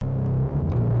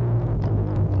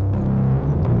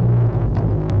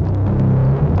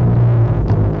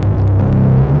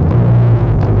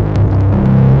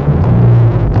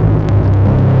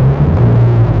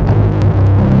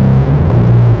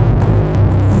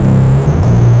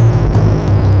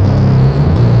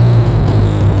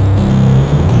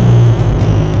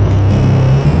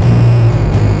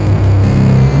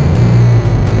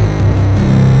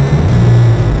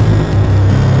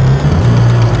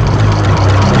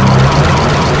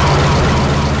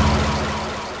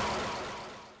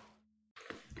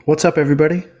What's up,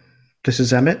 everybody? This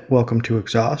is Emmett. Welcome to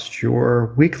Exhaust,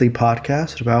 your weekly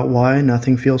podcast about why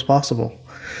nothing feels possible.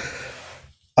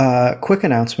 Quick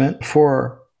announcement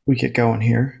before we get going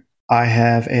here. I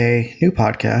have a new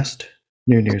podcast,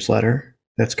 new newsletter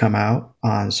that's come out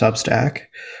on Substack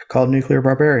called Nuclear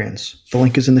Barbarians. The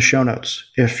link is in the show notes.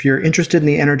 If you're interested in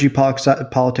the energy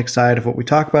politics side of what we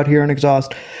talk about here in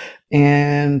Exhaust,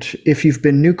 and if you've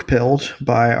been nuke pilled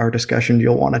by our discussion,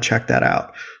 you'll want to check that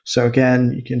out. So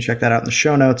again, you can check that out in the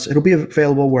show notes. It'll be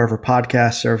available wherever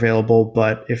podcasts are available.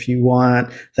 But if you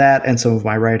want that and some of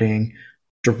my writing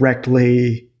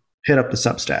directly, hit up the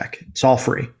Substack. It's all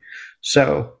free.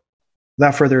 So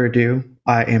without further ado,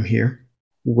 I am here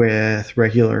with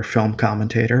regular film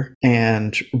commentator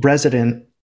and resident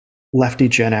lefty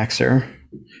Gen Xer,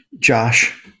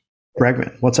 Josh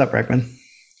Bregman. What's up, Bregman?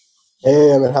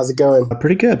 Hey, Emmett, how's it going?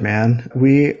 Pretty good, man.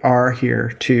 We are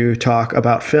here to talk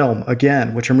about film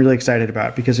again, which I'm really excited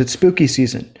about because it's spooky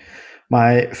season.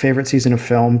 My favorite season of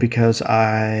film because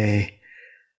my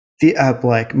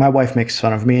wife makes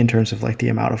fun of me in terms of like the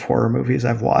amount of horror movies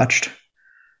I've watched,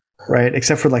 right?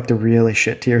 Except for like the really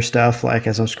shit tier stuff. Like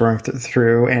as I'm scrolling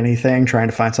through anything, trying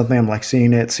to find something, I'm like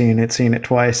seeing it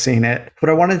twice, seeing it.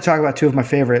 But I wanted to talk about two of my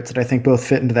favorites that I think both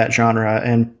fit into that genre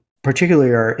and particularly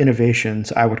are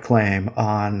innovations, I would claim,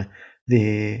 on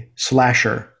the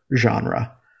slasher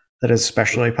genre that is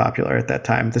especially popular at that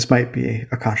time. This might be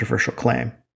a controversial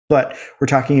claim, but we're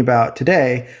talking about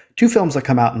today two films that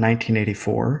come out in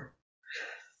 1984,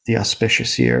 the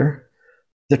auspicious year,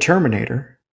 The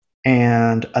Terminator,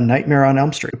 and A Nightmare on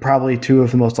Elm Street. Probably two of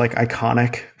the most like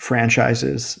iconic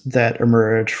franchises that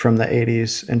emerged from the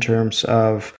 80s in terms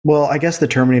of, well, I guess The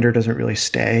Terminator doesn't really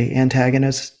stay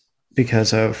antagonist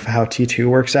because of how T2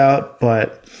 works out,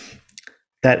 but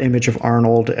that image of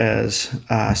Arnold as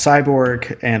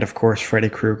Cyborg and of course Freddy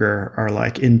Krueger are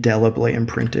like indelibly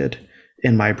imprinted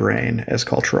in my brain as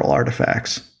cultural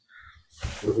artifacts.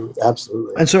 Mm-hmm,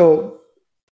 absolutely. And so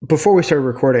before we started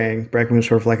recording, Bregman was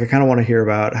sort of like, I kind of want to hear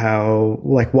about how,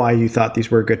 like, why you thought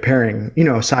these were a good pairing, you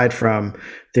know, aside from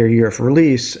their year of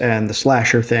release and the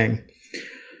slasher thing.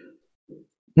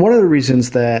 One of the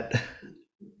reasons that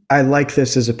I like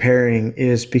this as a pairing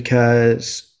is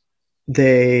because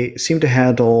they seem to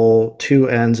handle two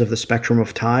ends of the spectrum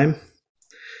of time.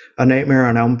 A Nightmare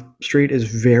on Elm Street is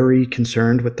very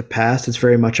concerned with the past. It's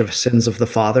very much of a Sins of the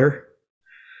Father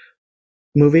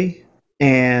movie.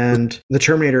 And The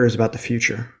Terminator is about the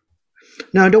future.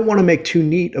 Now, I don't want to make too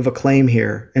neat of a claim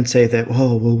here and say that,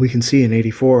 oh, well, we can see in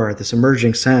 84 this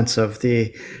emerging sense of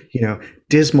the, you know,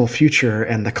 dismal future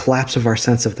and the collapse of our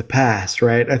sense of the past,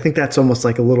 right? I think that's almost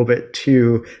like a little bit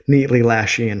too neatly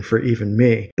Lashian for even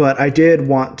me. But I did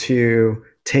want to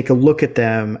take a look at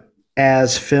them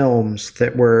as films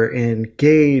that were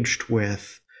engaged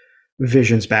with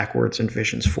visions backwards and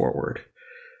visions forward,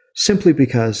 simply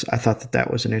because I thought that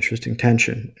that was an interesting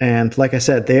tension. And like I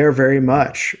said, they are very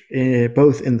much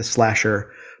both in the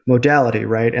slasher modality,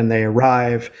 right? And they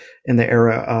arrive in the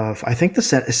era of, I think the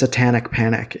satanic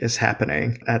panic is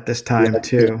happening at this time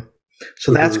too.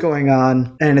 So that's going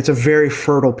on. And it's a very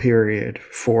fertile period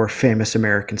for famous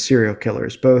American serial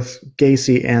killers. Both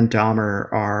Gacy and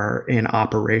Dahmer are in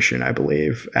operation, I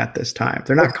believe, at this time.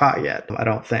 They're not caught yet, I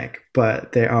don't think,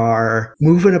 but they are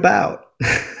moving about.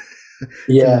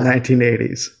 Yeah. In the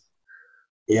 1980s.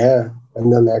 Yeah.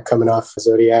 And then they're coming off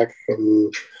Zodiac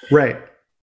and right.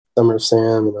 Summer of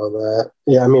Sam and all that.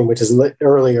 Yeah, I mean, which is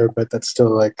earlier, but that's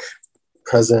still like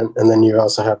present. And then you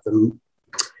also have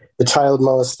the child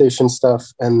molestation stuff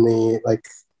and the like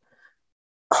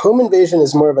home invasion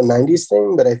is more of a 90s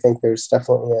thing, but I think there's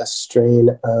definitely a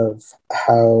strain of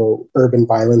how urban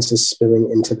violence is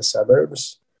spilling into the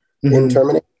suburbs in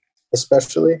Terminator.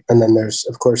 Especially. And then there's,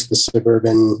 of course, the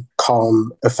suburban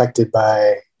calm affected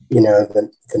by, you know, the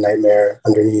nightmare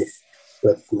underneath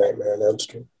with Nightmare on Elm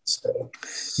Street. So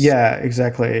yeah,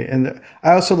 exactly. And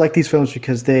I also like these films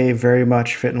because they very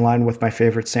much fit in line with my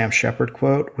favorite Sam Shepard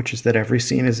quote, which is that every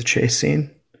scene is a chase scene.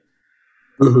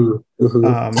 And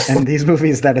these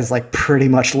movies, that is like pretty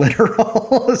much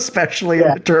literal, especially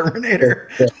in the Terminator.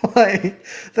 Yeah. Like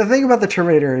the thing about the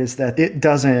Terminator is that it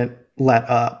doesn't let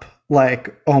up.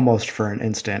 Like almost for an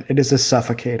instant. It is a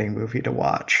suffocating movie to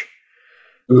watch.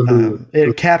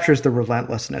 It captures the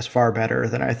relentlessness far better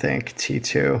than I think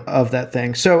T2 of that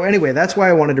thing. So anyway, that's why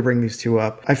I wanted to bring these two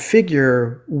up. I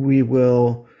figure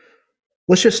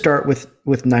let's just start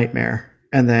with Nightmare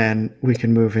and then we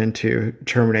can move into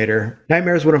Terminator.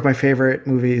 Nightmare is one of my favorite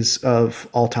movies of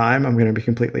all time. I'm going to be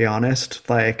completely honest.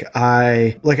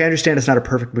 I understand it's not a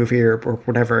perfect movie or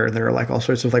whatever. There are like all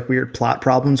sorts of like weird plot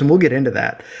problems and we'll get into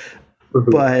that.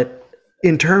 But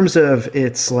in terms of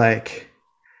it's like,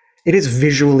 it is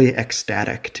visually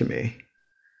ecstatic to me.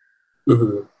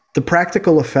 Mm-hmm. The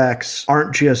practical effects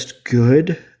aren't just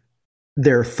good,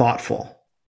 they're thoughtful.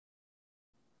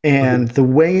 And Mm-hmm. the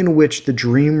way in which the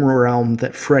dream realm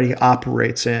that Freddy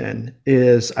operates in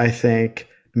is, I think,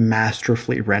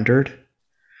 masterfully rendered.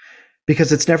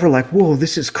 Because it's never like, whoa,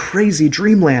 this is crazy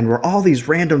dreamland where all these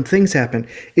random things happen.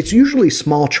 It's usually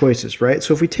small choices, right?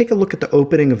 So if we take a look at the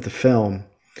opening of the film,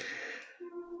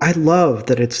 I love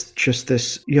that it's just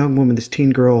this young woman, this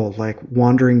teen girl, like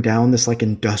wandering down this like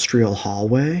industrial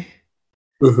hallway.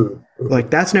 Mm-hmm. Like Mm-hmm.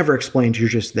 that's never explained. You're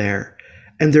just there.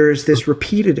 And there's this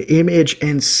repeated image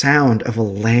and sound of a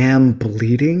lamb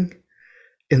bleeding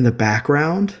in the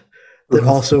background that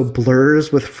also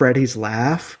blurs with Freddy's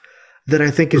laugh that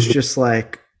I think is Mm-hmm. just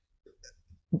like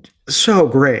so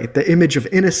great. The image of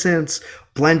innocence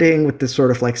blending with this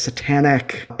sort of like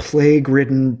satanic, plague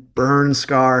ridden, burn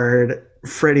scarred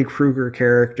Freddy Krueger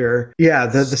character. Yeah,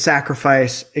 the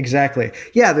sacrifice, exactly.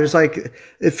 Yeah, there's like,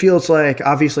 it feels like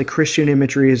obviously Christian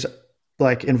imagery is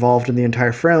like involved in the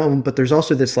entire film, but there's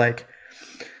also this like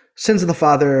sins of the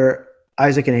father,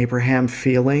 Isaac and Abraham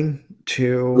feeling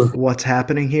to what's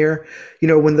happening here. You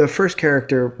know, when the first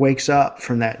character wakes up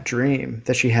from that dream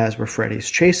that she has where Freddy's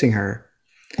chasing her,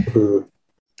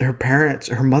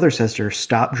 Mm-hmm. her mother says to her,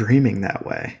 stop dreaming that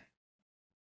way.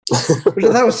 Which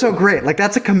I thought was so great. Like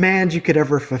that's a command you could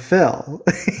ever fulfill.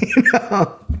 You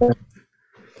know?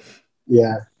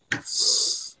 Yeah.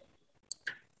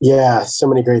 Yeah, so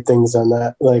many great things on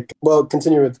that. Like, well,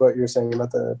 continue with what you're saying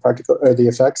about the practical or the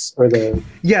effects or the.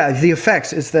 Yeah, the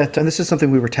effects is that, and this is something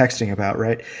we were texting about,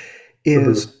 right?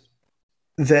 Mm-hmm. Is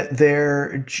that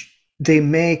they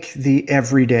make the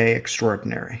everyday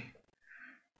extraordinary,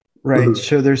 right? Mm-hmm.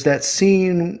 So there's that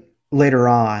scene later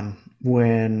on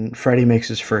when Freddy makes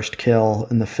his first kill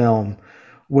in the film,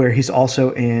 where he's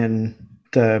also in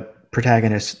the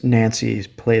protagonist Nancy,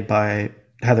 played by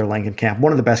Heather Langenkamp,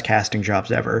 one of the best casting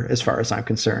jobs ever, as far as I'm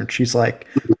concerned. She's like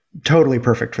totally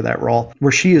perfect for that role,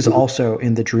 where she is Mm-hmm. also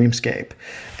in the dreamscape.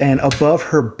 And above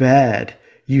her bed,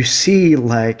 you see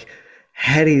like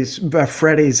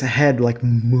Freddy's head like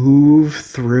move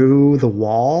through the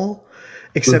wall,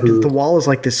 except that Mm-hmm. the wall is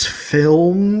like this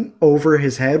film over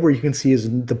his head where you can see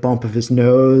the bump of his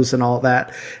nose and all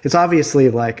that. It's obviously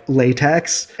like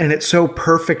latex, and it so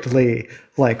perfectly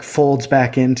like folds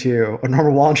back into a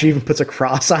normal wall, and she even puts a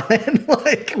cross on it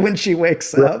like when she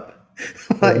wakes Right. up.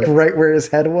 Like Right. right where his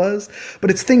head was.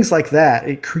 But it's things like that.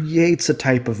 It creates a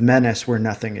type of menace where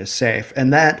nothing is safe.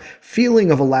 And that feeling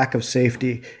of a lack of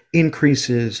safety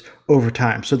increases over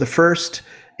time. So the first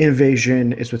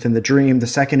invasion is within the dream, the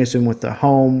second is in with the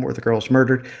home where the girl's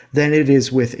murdered, then it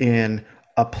is within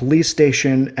a police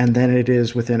station, and then it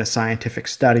is within a scientific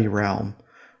study realm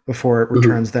before it Mm-hmm.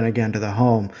 returns then again to the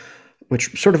home,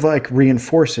 which sort of like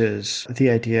reinforces the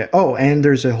idea. Oh, and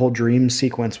there's a whole dream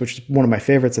sequence, which is one of my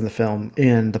favorites in the film,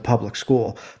 in the public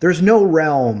school. There's no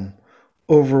realm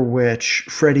over which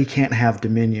Freddy can't have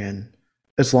dominion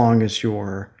as long as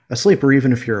you're asleep or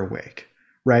even if you're awake,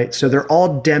 right? So they're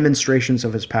all demonstrations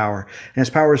of his power. And his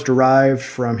power is derived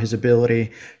from his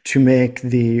ability to make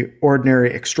the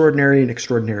ordinary extraordinary and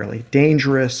extraordinarily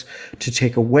dangerous, to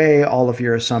take away all of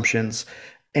your assumptions,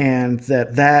 and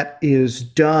that is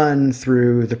done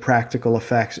through the practical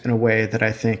effects in a way that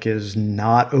I think is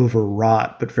not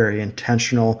overwrought, but very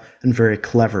intentional and very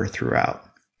clever throughout.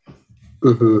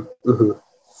 Mm-hmm. Mm-hmm.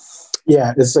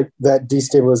 Yeah, it's like that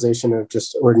destabilization of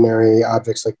just ordinary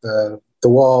objects, like the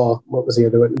wall. What was the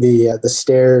other one? The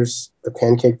stairs, the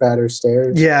pancake batter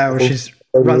stairs. Yeah, I where think she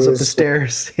runs up the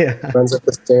stairs. Yeah. runs up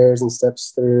the stairs and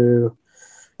steps through,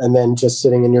 and then just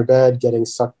sitting in your bed, getting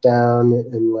sucked down,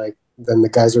 and like then the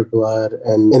geyser blood,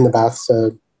 and in the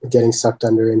bathtub, getting sucked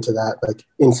under into that like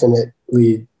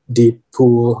infinitely deep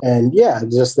pool. And yeah,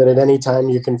 just that at any time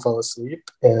you can fall asleep,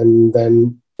 and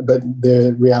then but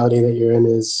the reality that you're in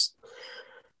is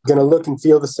going to look and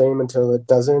feel the same until it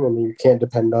doesn't, and you can't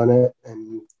depend on it,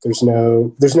 and there's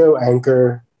no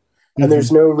anchor, and there's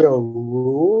Mm-hmm. no real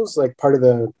rules. Like part of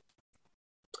the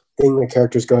thing the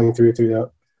character's going through the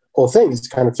whole thing is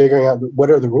kind of figuring out what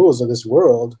are the rules of this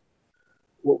world.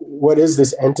 What is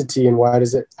this entity, and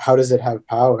how does it have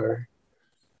power?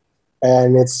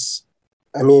 And it's,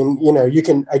 I mean, you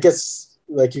can, I guess,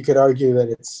 like you could argue that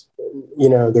it's,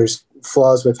 there's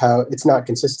flaws with how it's not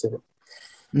consistent.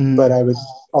 Mm-hmm. But I would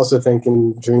also think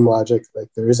in dream logic, like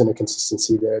there isn't a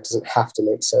consistency there. It doesn't have to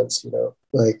make sense,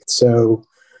 like, so,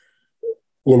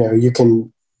 you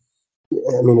can,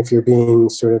 I mean, if you're being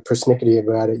sort of persnickety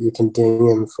about it, you can ding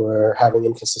him for having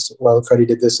inconsistent. Well, Freddie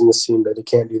did this in this scene, but he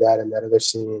can't do that in that other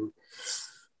scene.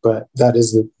 But that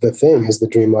is the thing, is the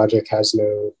dream logic has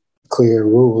no clear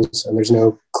rules, and there's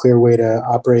no clear way to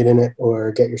operate in it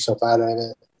or get yourself out of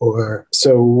it, or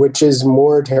so, which is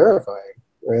more terrifying,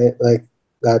 right? Like,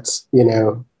 that's,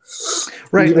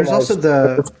 Right. even There's also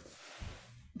as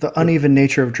the uneven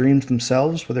nature of dreams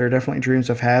themselves, where there are definitely dreams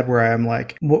I've had where I'm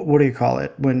like, what do you call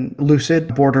it? When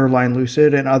lucid, borderline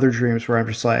lucid, and other dreams where I'm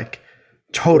just like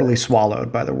totally right,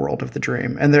 swallowed by the world of the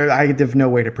dream. And I have no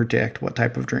way to predict what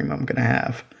type of dream I'm going to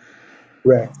have.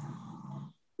 right,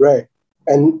 right.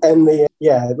 And the,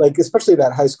 yeah, like, especially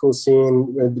that high school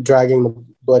scene with dragging the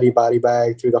bloody body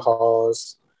bag through the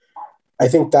halls. I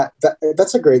think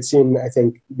that's a great scene, I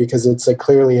think, because it's like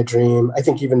clearly a dream. I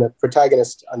think even the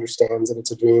protagonist understands that it's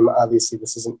a dream. Obviously,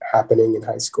 this isn't happening in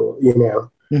high school,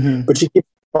 Mm-hmm. but she keeps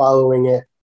following it,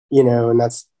 and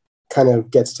that's kind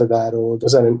of gets to that old,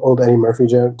 was that an old Eddie Murphy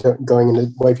joke, going into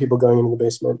white people going into the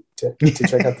basement to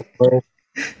check out the play?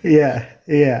 Yeah. Like,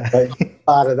 Yeah.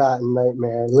 a lot of that in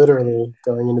Nightmare, literally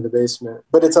going into the basement.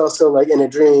 But it's also like in a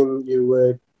dream, you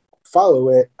would follow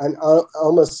it and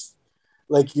almost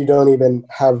like you don't even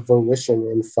have volition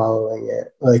in following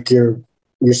it. Like you're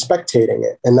spectating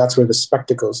it, and that's where the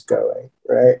spectacle's going,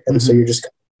 right? And so Mm-hmm. you're just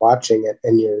watching it,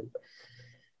 and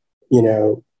you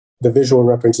know, the visual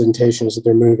representation is that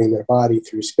they're moving their body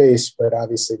through space, but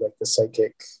obviously, like, the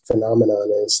psychic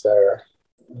phenomenon is they're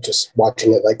just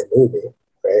watching it like a movie,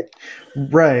 right?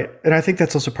 Right. And I think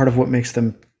that's also part of what makes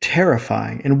them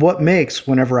terrifying. And what makes,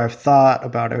 whenever I've thought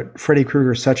about it, Freddy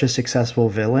Krueger such a successful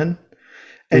villain.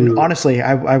 And Mm. honestly,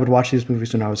 I would watch these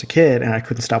movies when I was a kid, and I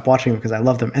couldn't stop watching them because I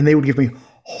loved them. And they would give me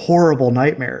horrible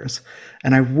nightmares,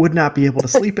 and I would not be able to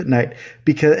sleep at night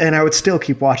and I would still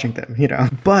keep watching them.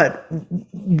 But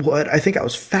what I think I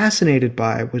was fascinated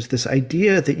by was this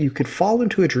idea that you could fall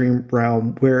into a dream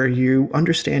realm where you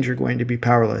understand you're going to be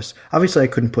powerless. Obviously, I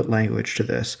couldn't put language to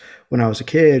this when I was a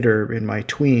kid or in my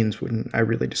tweens when I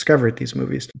really discovered these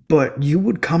movies. But you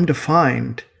would come to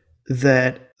find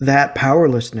that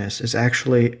powerlessness is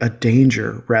actually a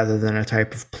danger rather than a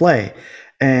type of play.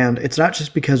 And it's not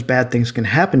just because bad things can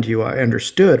happen to you. I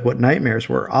understood what nightmares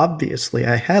were. Obviously,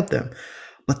 I had them,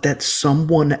 but that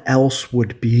someone else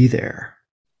would be there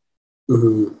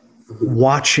Mm-hmm. Mm-hmm.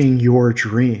 watching your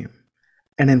dream.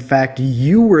 And in fact,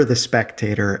 you were the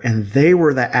spectator and they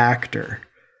were the actor.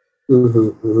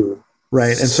 Mm-hmm. Mm-hmm.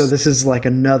 Right. And so this is like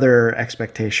another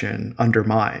expectation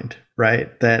undermined,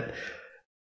 right? That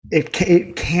it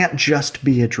can't just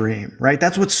be a dream, right?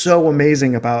 That's what's so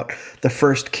amazing about the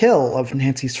first kill of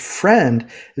Nancy's friend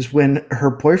is when her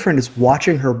boyfriend is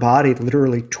watching her body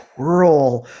literally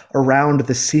twirl around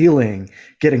the ceiling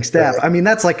getting stabbed. Right. I mean,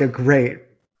 that's like a great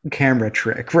camera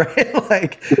trick, right?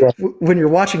 Like Yeah. when you're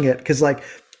watching it, because like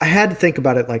I had to think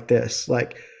about it like this,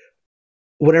 like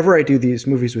whenever I do these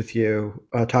movies with you,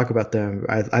 talk about them,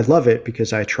 I love it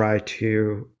because I try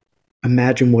to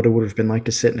imagine what it would have been like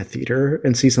to sit in a theater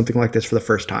and see something like this for the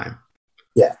first time.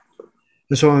 Yeah.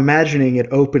 And so I'm imagining it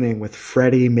opening with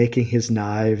Freddy making his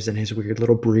knives and his weird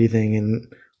little breathing and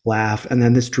laugh, and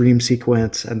then this dream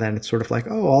sequence, and then it's sort of like,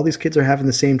 oh, all these kids are having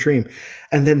the same dream.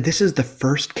 And then this is the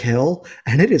first kill,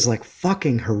 and it is like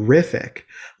fucking horrific.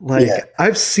 Yeah. Like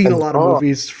I've seen a And lot of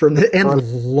movies from the end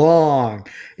on, long.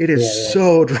 It is yeah, yeah.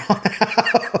 so drawn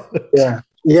out. Yeah.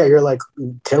 Yeah. You're like,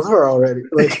 kill her already.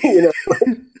 Like,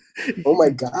 oh my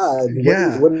God.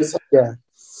 Yeah. What is, yeah.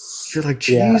 You're like,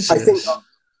 Yeah. I think, Jesus.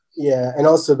 yeah. And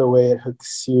also the way it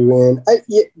hooks you in.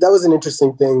 Yeah, that was an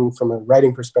interesting thing from a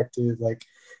writing perspective. Like,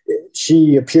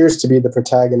 she appears to be the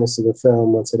protagonist of the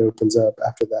film once it opens up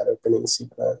after that opening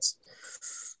sequence.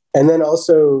 And then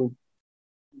also,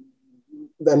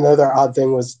 another odd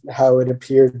thing was how it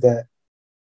appeared that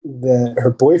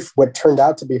her what turned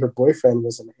out to be her boyfriend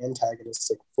was an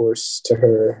antagonistic force to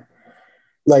her.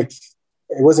 Like,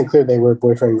 it wasn't clear they were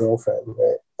boyfriend and girlfriend,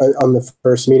 right? On the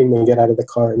first meeting, they get out of the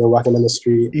car and they're walking down the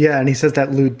street. Yeah, and he says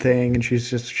that lewd thing, and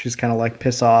she's kind of like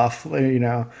piss off.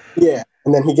 Yeah,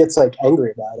 and then he gets like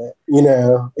angry about it.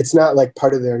 It's not like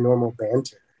part of their normal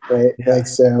banter, right? Yeah. Like,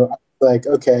 so, like,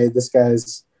 okay, this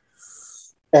guy's.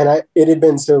 And it had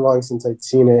been so long since I'd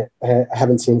seen it. I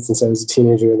haven't seen it since I was a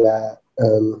teenager that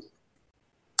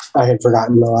I had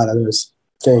forgotten a lot of those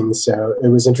things. So it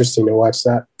was interesting to watch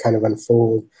that kind of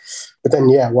unfold. But then,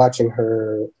 yeah, watching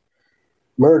her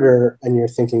murder, and you're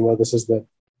thinking, well, this is the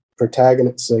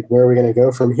protagonist. Like, where are we going to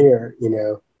go from here?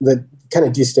 That kind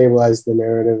of destabilized the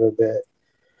narrative a bit.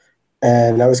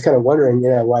 And I was kind of wondering,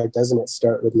 why doesn't it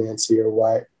start with Nancy, or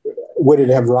why would it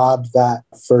have robbed that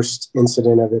first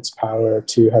incident of its power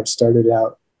to have started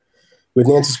out with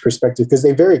Nancy's perspective? Because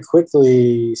they very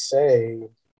quickly say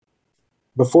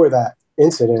before that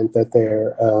incident that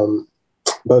they're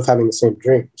both having the same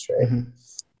dreams, right? Mm-hmm.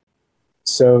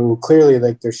 So clearly,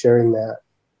 like, they're sharing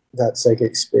that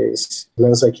psychic space. And I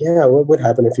was like, yeah, what would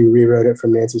happen if you rewrote it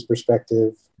from Nancy's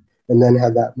perspective and then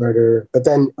had that murder? But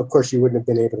then, of course, you wouldn't have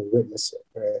been able to witness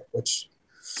it, right?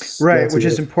 Right, Nancy which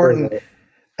would is have important.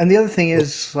 And the other thing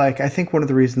is, like, I think one of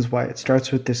the reasons why it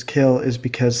starts with this kill is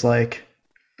because, like,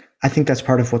 I think that's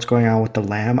part of what's going on with the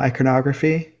lamb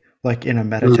iconography. Like, in a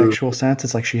metatextual sense,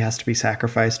 it's like she has to be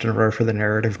sacrificed in order for the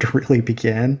narrative to really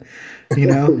begin, you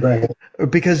know? right,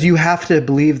 Because you have to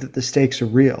believe that the stakes are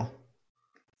real.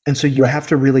 And so you right, have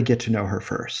to really get to know her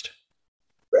first.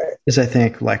 right, Is I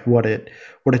think like what it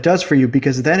does for you,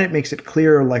 because then it makes it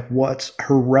clear like what's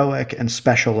heroic and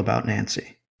special about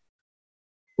Nancy.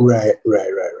 right,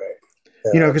 right, right, right.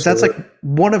 You Yeah, know, because that's like absolutely.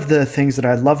 one of the things that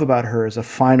I love about her as a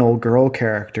final girl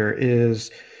character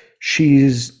is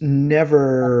she's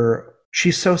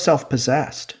so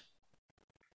self-possessed.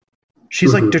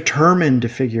 She's like Mm-hmm. determined to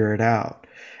figure it out.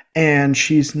 And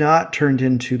she's not turned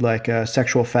into like a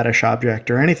sexual fetish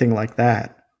object or anything like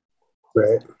that.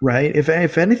 Right, Right?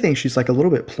 If anything, she's like a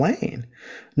little bit plain.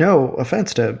 No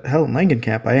offense to Helen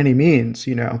Langenkamp by any means,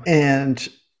 you know. And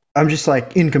I'm just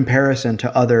like in comparison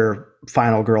to other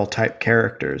final girl type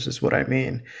characters is what I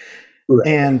mean. right.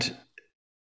 And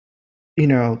you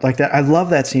know, like that, I love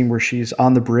that scene where she's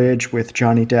on the bridge with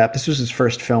Johnny Depp. This was his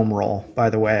first film role, by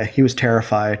the way. He was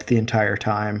terrified the entire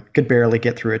time, could barely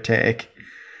get through a take.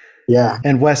 Yeah,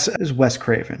 And Wes is Wes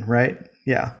Craven, right?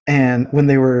 Yeah. And when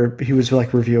he was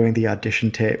like reviewing the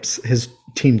audition tapes, his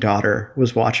teen daughter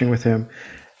was watching with him,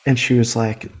 and she was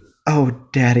like, "Oh,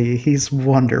 Daddy, he's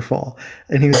wonderful."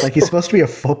 And he was like, "He's supposed to be a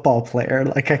football player.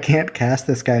 Like, I can't cast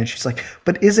this guy." And she's like,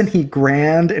 "But isn't he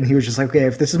grand?" And he was just like, "Okay,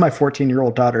 if this is my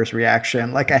 14-year-old daughter's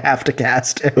reaction, like, I have to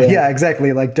cast him." yeah, Yeah,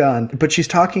 exactly. Like, done. But she's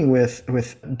talking with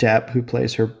Depp, who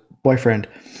plays her boyfriend,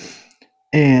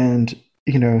 and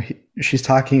you know, she's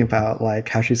talking about like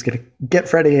how she's gonna get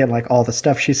Freddie and like all the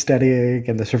stuff she's studying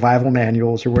and the survival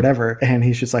manuals or whatever. And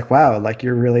he's just like, "Wow, like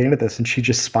you're really into this." And she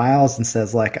just smiles and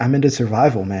says, like, "I'm into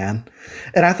survival, man."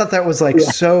 And I thought that was like yeah,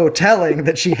 so telling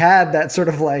that she had that sort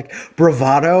of like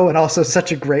bravado and also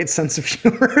such a great sense of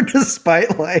humor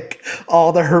despite like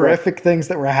all the right, horrific things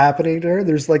that were happening to her.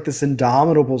 There's like this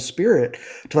indomitable spirit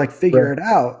to like figure right. it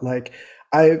out. Like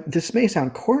this may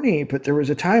sound corny, but there was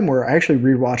a time where I actually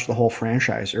rewatched the whole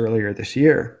franchise earlier this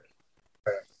year.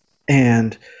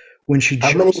 And when she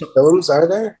How many jumps, films are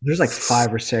there? there's like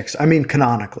 5 or 6. I mean,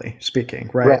 canonically speaking,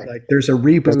 right? Right. Like there's a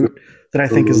reboot that I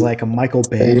think is like a Michael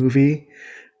Bay movie,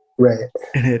 Right.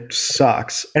 and it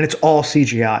sucks. And it's all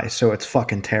CGI, so it's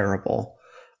fucking terrible,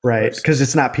 Of right? course. Because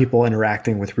it's not people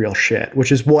interacting with real shit,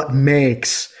 which is what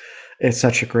makes it's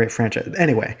such a great franchise.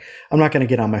 Anyway, I'm not going to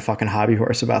get on my fucking hobby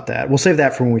horse about that. We'll save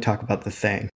that for when we talk about the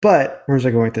thing. But where's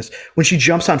I going with this? When she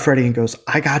jumps on Freddy and goes,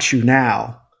 "I got you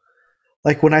now."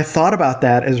 Like when I thought about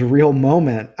that as a real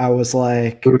moment, I was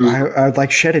like, Mhm. I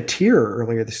like shed a tear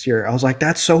earlier this year. I was like,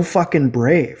 that's so fucking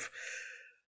brave.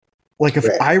 Like if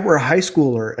Right. I were a high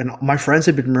schooler and my friends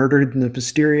had been murdered in a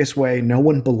mysterious way, no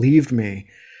one believed me.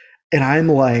 And I'm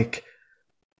like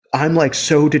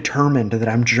so determined that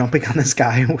I'm jumping on this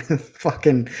guy with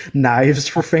fucking knives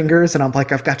for fingers, and I'm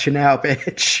like, "I've got you now,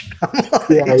 bitch."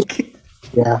 I'm Yeah. like,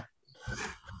 Yeah.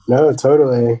 No,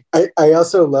 totally. I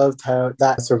also loved how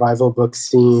that survival book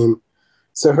scene.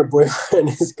 So her boyfriend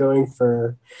is going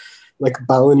for like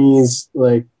Balinese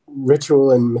like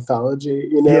ritual and mythology,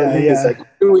 yeah, and he's like, yeah,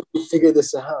 "When we can figure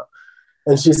this out?"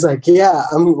 And she's like, "Yeah,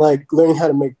 I'm like learning how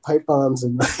to make pipe bombs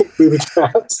and like booby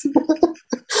traps."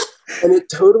 And it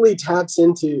totally taps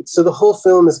into, so the whole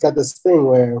film has got this thing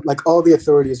where like all the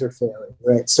authorities are failing,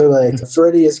 right? So like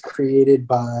Freddy is created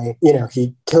by,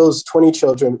 he kills 20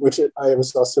 children, which I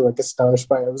was also like astonished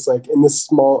by. I was like, in this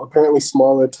small, apparently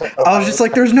smaller I was Ohio just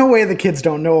like, town. "There's no way the kids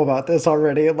don't know about this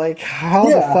already." Like, how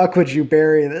the Yeah, fuck would you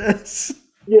bury this?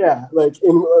 yeah, like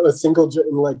in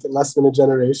in like less than a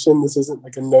generation, this isn't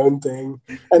like a known thing.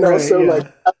 And Right? also like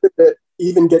Yeah, how did it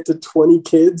even get to 20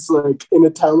 kids like in a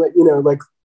town like, like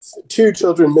two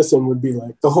children missing would be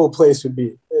like the whole place would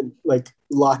be in like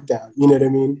lockdown, you know what I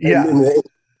mean? And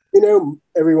yeah.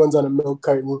 everyone's on a milk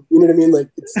carton, you know what I mean? Like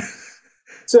it's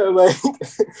so like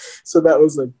so that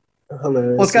was like Well,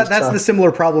 it's hilarious. It got was that's the chocolate.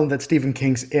 similar problem that Stephen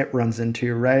King's It runs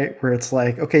into, right? Where it's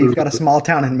like, okay, you've got a small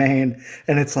town in Maine,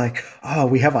 and it's like, oh,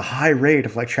 we have a high rate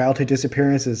of like childhood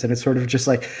disappearances, and it's sort of just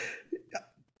like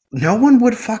no one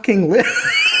would fucking live.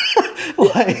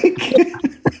 Yeah, Like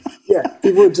yeah.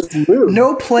 People would just move.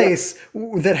 no Yeah, place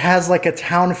that has like a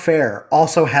town fair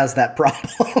also has that problem.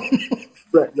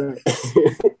 right, right.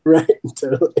 Right,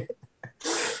 totally.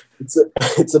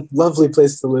 it's a lovely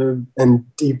place to live and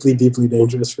deeply, deeply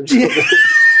dangerous for Yeah. children.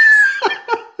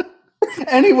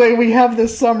 Anyway, we have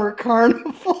this summer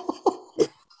carnival.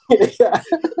 Yeah,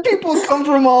 People come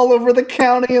from all over the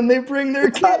county and they bring their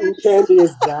the cotton kids. candy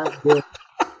is that good.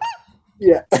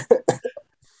 Yeah.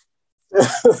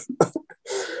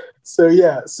 So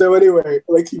yeah. So anyway,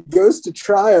 like he goes to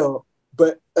trial,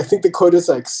 but I think the quote is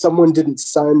like someone didn't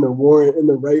sign the warrant in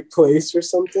the right place or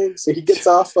something. So he gets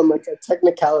off on like a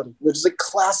technicality, which is like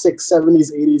classic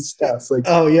 70s, 80s stuff. Like,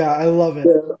 Oh yeah, I love it.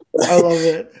 I love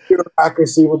it.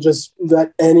 bureaucracy will just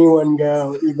let anyone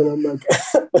go, even on like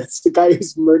it's the guy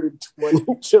who's murdered 20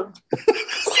 children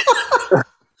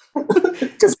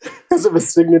because of a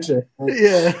signature. Right?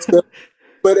 Yeah. So,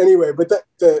 but anyway, but that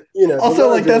the Also,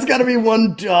 like larger that's got to be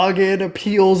one dogged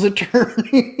appeals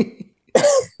attorney.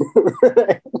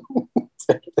 right.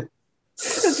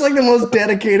 It's like the most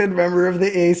dedicated member of the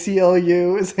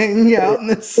ACLU is hanging out in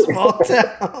this small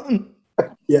town.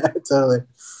 Yeah, totally.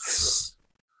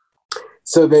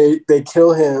 So they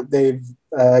kill him. They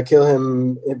kill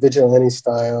him vigilante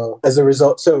style as a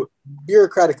result. So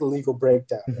bureaucratic and legal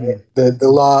breakdown. Right? The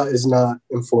law is not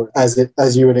enforced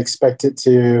as you would expect it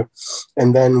to.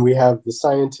 And then we have the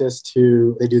scientist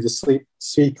who they do the sleep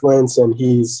sequence, and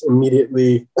he's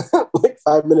immediately like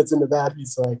 5 minutes into that,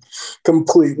 he's like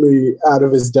completely out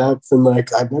of his depth and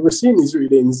like I've never seen these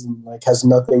readings and like has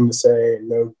nothing to say,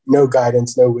 no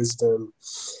guidance, no wisdom.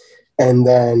 And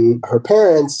then her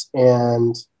parents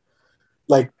and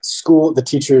like school, the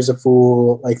teacher is a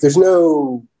fool. Like there's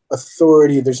no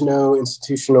authority, there's no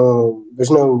institutional, there's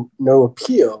no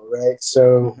appeal, right?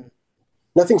 So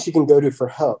nothing she can go to for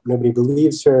help. Nobody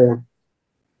believes her.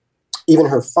 Even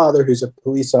her father, who's a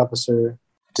police officer,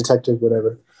 detective,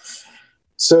 whatever.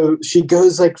 So she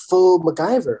goes like full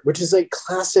MacGyver, which is like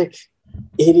classic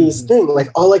 80s thing. Like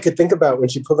all I could think about when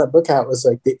she pulled that book out was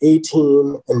like the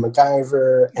A-Team and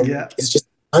MacGyver. And it's just,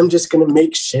 I'm just going to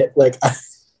make shit. Like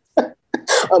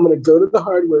I'm going to go to the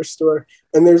hardware store.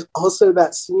 And there's also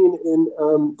that scene in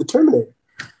the Terminator.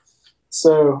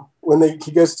 So when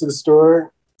he goes to the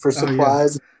store for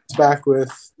supplies, it's back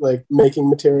with like making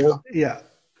material. Yeah.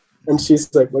 And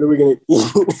she's like, what are we going to eat?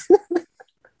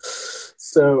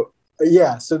 So,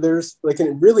 yeah. So there's like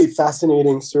a really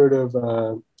fascinating sort of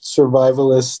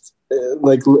survivalist,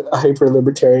 like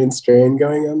hyper-libertarian strain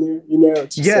going on there.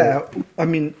 It's just like, I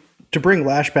mean, to bring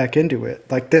Lash back into it,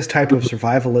 like this type of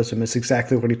survivalism is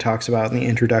exactly what he talks about in the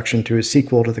introduction to his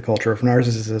sequel to The Culture of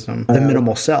Narcissism, The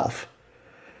Minimal Self.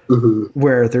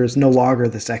 Where there's no longer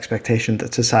this expectation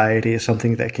that society is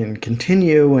something that can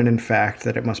continue, and in fact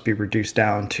that it must be reduced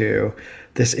down to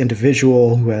this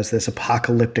individual who has this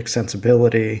apocalyptic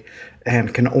sensibility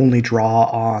and can only draw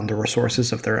on the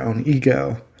resources of their own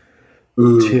ego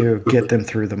to get them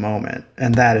through the moment.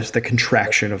 And that is the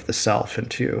contraction of the self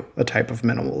into a type of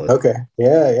minimalism. Okay.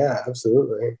 Yeah,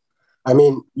 absolutely. I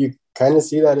mean, you kind of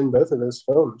see that in both of those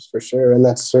films for sure. And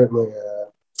that's certainly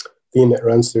theme that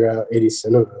runs throughout 80s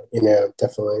cinema,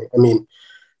 definitely. I mean,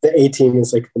 the A-Team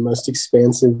is like the most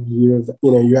expansive view of,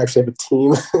 you actually have a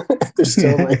team. There's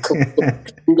still like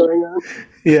going on.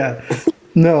 Yeah,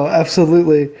 no,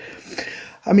 absolutely.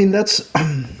 I mean, that's,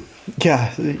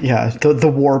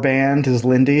 the war band is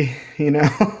Lindy,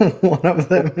 one of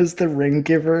them is the ring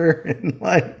giver and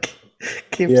like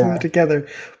keeps them together.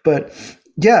 But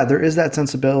yeah, there is that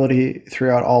sensibility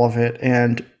throughout all of it.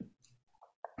 And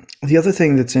the other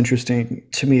thing that's interesting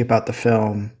to me about the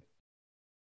film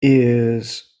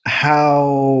is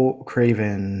how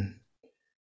Craven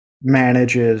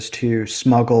manages to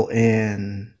smuggle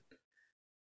in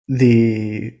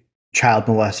the child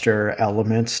molester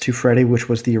elements to Freddy, which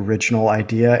was the original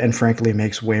idea, and frankly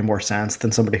makes way more sense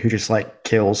than somebody who just like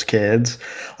kills kids.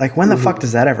 Like when the fuck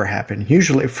does that ever happen?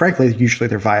 Usually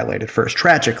they're violated first,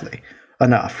 tragically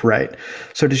enough, right?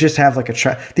 So to just have like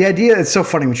the idea is so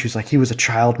funny when she was like, he was a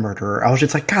child murderer. I was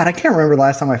just like, God, I can't remember the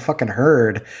last time I fucking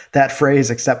heard that phrase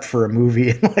except for a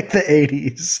movie in like the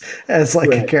 80s as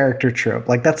like a character trope.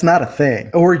 Like that's not a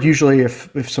thing. Or usually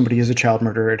if somebody is a child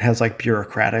murderer, it has like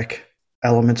bureaucratic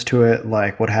elements to it,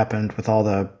 like what happened with all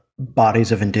the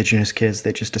bodies of indigenous kids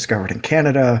they just discovered in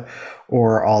Canada,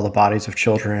 or all the bodies of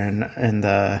children in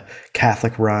the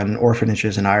Catholic-run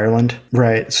orphanages in Ireland,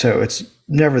 right? So it's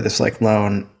never this like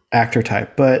lone actor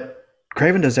type, but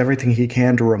Craven does everything he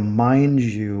can to remind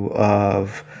you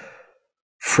of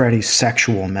Freddy's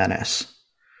sexual menace.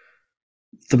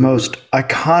 The most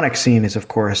iconic scene is, of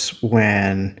course,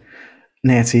 when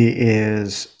Nancy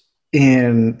is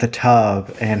in the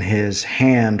tub and his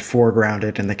hand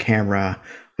foregrounded in the camera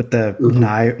with the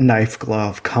Mhm. knife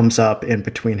glove comes up in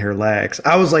between her legs.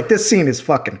 I was like, this scene is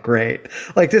fucking great.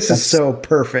 Like, this is That's so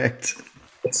perfect.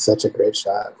 it's such a great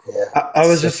shot. Yeah. I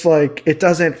was just like, it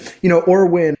doesn't, or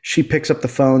when she picks up the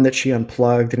phone that she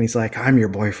unplugged and he's like, I'm your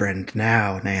boyfriend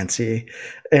now, Nancy.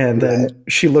 And Right. then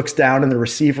she looks down and the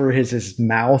receiver is his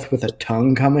mouth with a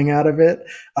tongue coming out of it.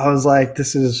 I was like,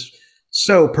 this is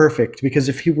so perfect because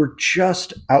if he were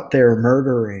just out there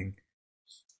murdering,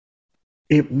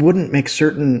 it wouldn't make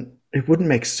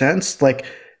sense. Like,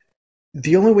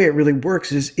 the only way it really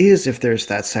works is if there's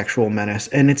that sexual menace.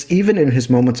 And it's even in his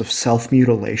moments of self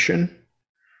mutilation.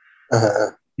 Uh,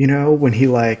 When he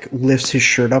like lifts his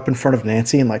shirt up in front of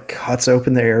Nancy and like cuts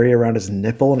open the area around his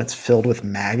nipple and it's filled with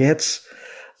maggots.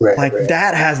 right. Like Right.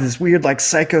 that has this weird like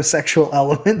psychosexual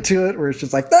element to it where it's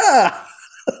just like, ah.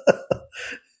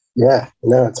 Yeah.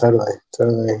 No. Totally.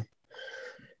 Totally.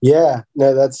 Yeah.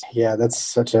 No. That's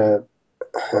such a.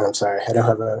 I'm sorry. I don't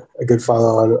have a good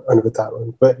follow on with that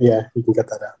one, but yeah, you can get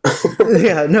that out.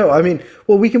 Yeah, no, I mean,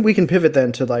 well, we can pivot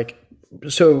then to like,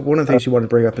 so one of the things you want to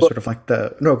bring up is Well, sort of like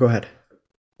no, go ahead.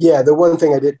 yeah, the one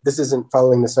thing I did. This isn't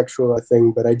following the sexual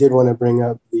thing, but I did want to bring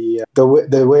up the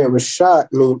way it was shot.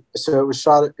 I mean, so it was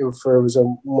shot for it was a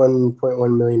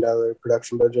 $1.1 million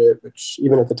production budget, which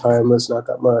even at the time was not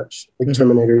that much. Like Mm-hmm.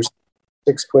 Terminator's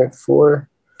 6.4.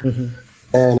 Mm-hmm.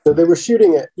 And so they were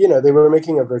shooting it, they were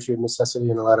making a virtue of necessity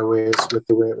in a lot of ways with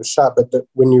the way it was shot. But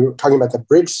when you were talking about the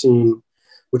bridge scene,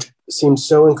 which seems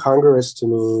so incongruous to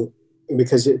me,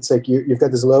 because it's like you've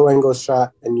got this low angle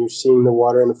shot and you're seeing the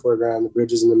water in the foreground, the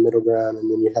bridge is in the middle ground, and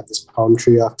then you have this palm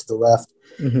tree off to the left.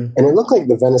 Mm-hmm. And it looked like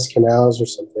the Venice canals or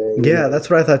something, Yeah, that's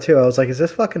what I thought too. I was like, is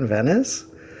this fucking Venice?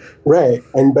 Right.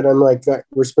 But I'm like,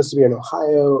 we're supposed to be in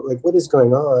Ohio. Like, what is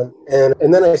going on?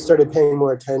 And then I started paying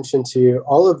more attention to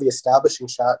all of the establishing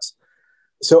shots.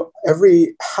 So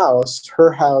every house,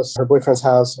 her boyfriend's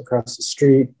house across the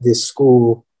street, this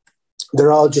school,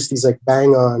 they're all just these like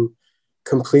bang on,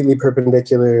 completely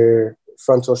perpendicular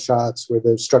frontal shots where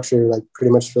the structure like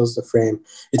pretty much fills the frame.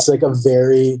 It's like a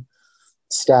very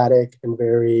static and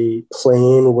very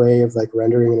plain way of like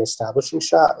rendering an establishing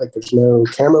shot. Like there's no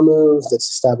camera move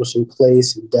that's establishing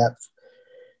place and depth.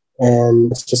 And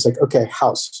it's just like, okay,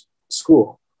 house,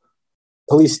 school,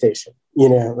 police station,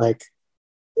 like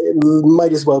it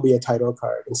might as well be a title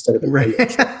card instead of an Right.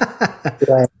 image.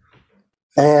 Right.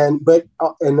 And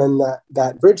then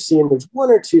that bridge scene, there's one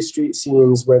or two street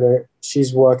scenes where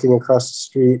she's walking across the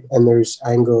street and there's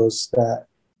angles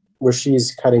where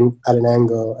she's cutting at an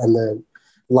angle and the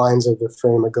lines of the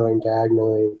frame are going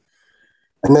diagonally.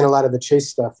 And then a lot of the chase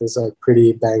stuff is like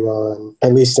pretty bang on,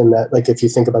 at least in that, like if you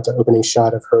think about the opening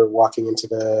shot of her walking into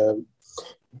the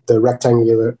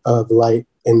rectangular of light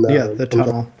in Yeah, the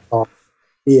tunnel.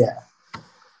 yeah.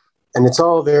 And it's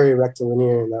all very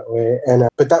rectilinear in that way. And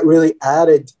but that really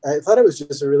added, I thought it was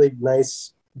just a really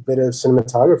nice bit of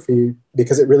cinematography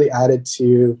because it really added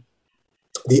to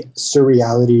the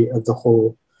surreality of the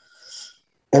whole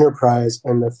enterprise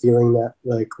and the feeling that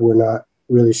like we're not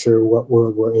really sure what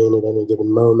world we're in at any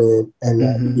given moment, and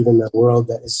that Mm-hmm. even that world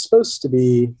that is supposed to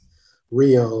be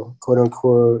real, quote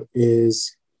unquote,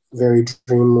 is very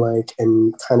dreamlike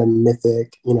and kind of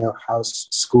mythic, house,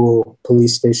 school,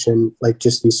 police station, like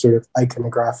just these sort of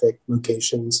iconographic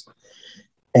locations.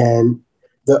 And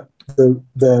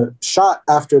the shot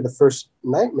after the first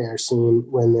nightmare scene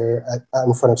when they're out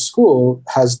in front of school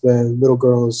has the little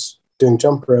girls doing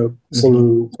jump rope,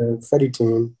 singing the Freddie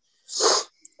tune.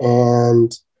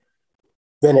 And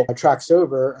then it tracks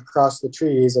over across the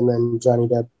trees, and then Johnny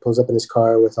Depp pulls up in his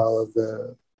car with all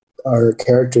of our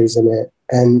characters in it.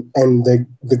 And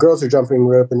the girls are jumping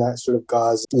rope in that sort of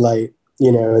gauze light,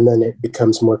 and then it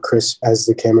becomes more crisp as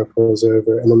the camera pulls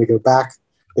over. And then we go back,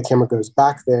 the camera goes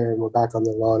back there, and we're back on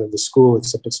the lawn of the school,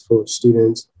 except it's full of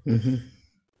students. Mm-hmm.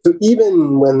 So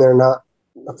even when they're not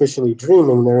officially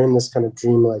dreaming, they're in this kind of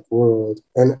dreamlike world.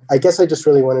 And I guess I just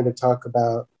really wanted to talk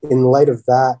about, in light of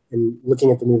that and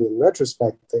looking at the movie in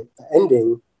retrospect, the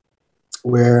ending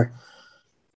where,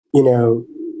 you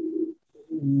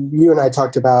and I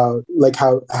talked about like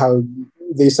how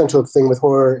the essential thing with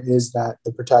horror is that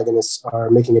the protagonists are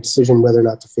making a decision whether or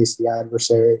not to face the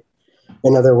adversary.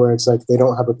 In other words, like they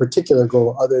don't have a particular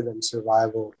goal other than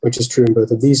survival, which is true in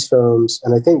both of these films.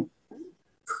 And I think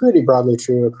pretty broadly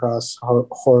true across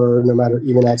horror, no matter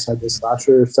even outside the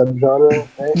slasher subgenre.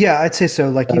 Right? Yeah, I'd say so.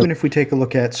 Like, even if we take a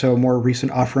look at a more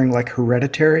recent offering like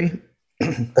Hereditary,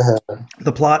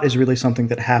 the plot is really something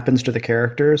that happens to the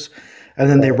characters, and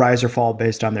then they rise or fall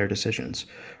based on their decisions,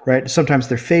 right? Sometimes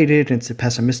they're fated, and it's a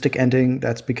pessimistic ending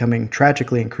that's becoming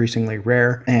tragically increasingly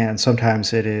rare, and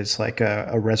sometimes it is like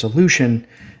a resolution.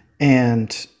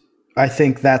 And I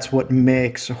think that's what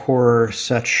makes horror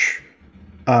such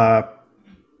a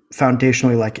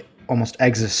foundationally like almost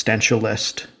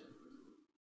existentialist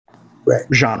Right.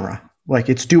 genre. Like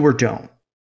it's do or don't,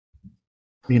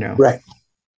 you know? Right.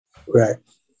 Right.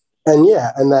 And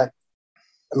yeah, and that,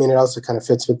 I mean, it also kind of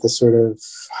fits with the sort of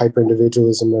hyper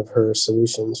individualism of her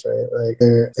solutions, right? Like,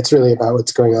 it's really about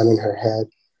what's going on in her head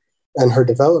and her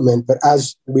development. But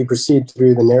as we proceed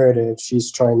through the narrative,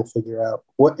 she's trying to figure out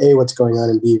what's going on,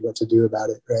 and B, what to do about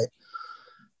it, right?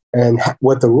 And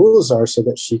what the rules are, so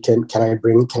that she can I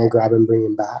grab him, bring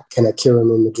him back? Can I kill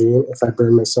him in the dream? If I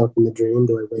burn myself in the dream,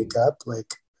 do I wake up?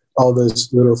 Like, all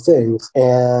those little things.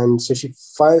 And so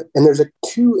and there's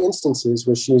two instances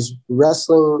where she's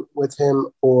wrestling with him,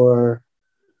 or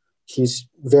he's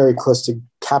very close to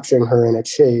capturing her in a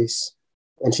chase.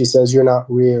 And she says, "You're not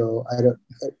real.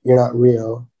 You're not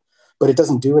real." But it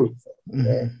doesn't do anything. Mm-hmm.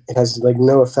 Right? It has like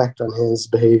no effect on his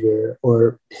behavior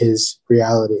or his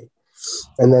reality.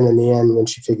 And then in the end, when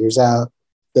she figures out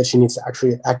that she needs to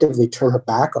actually actively turn her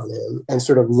back on him and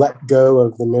sort of let go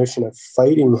of the notion of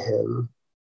fighting him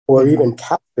or even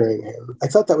capturing him, I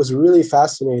thought that was really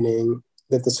fascinating,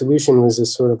 that the solution was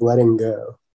this sort of letting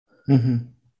go. Mm-hmm.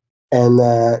 And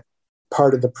that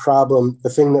part of the problem, the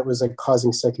thing that was like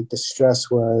causing psychic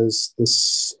distress, was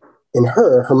this in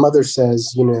her mother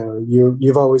says,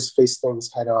 you've always faced things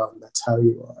head on. That's how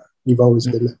you are. You've always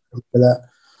been there for that.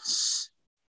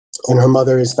 And her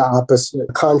mother is the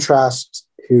opposite contrast,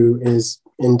 who is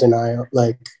in denial,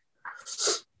 like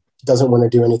doesn't want to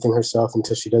do anything herself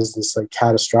until she does this like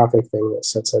catastrophic thing that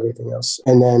sets everything else.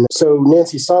 And then, so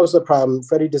Nancy solves the problem,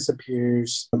 Freddie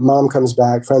disappears, mom comes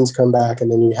back, friends come back,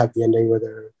 and then you have the ending where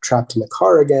they're trapped in the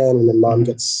car again, and then mom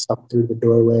gets sucked through the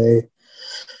doorway.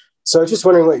 So I was just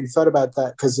wondering what you thought about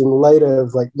that, because in light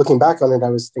of like looking back on it, I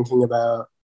was thinking about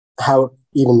how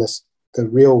even the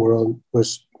real world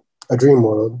was a dream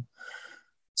world.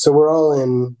 So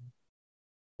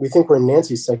we think we're in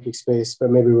Nancy's psychic space, but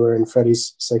maybe we're in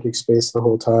Freddie's psychic space the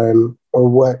whole time. Or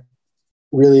what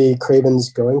really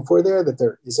Craven's going for there, that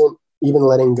there isn't, even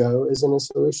letting go isn't a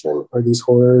solution, or these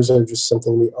horrors are just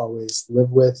something we always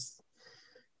live with.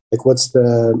 Like, what's I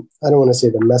don't want to say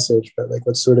the message, but like,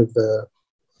 what's sort of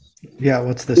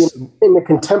what's this? In the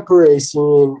contemporary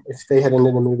scene, if they had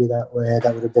ended a movie that way,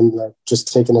 that would have been like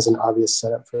just taken as an obvious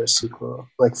setup for a sequel,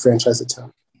 like franchise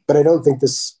attempt. But I don't think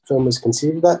this film was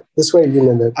conceived this way.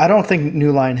 I don't think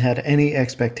New Line had any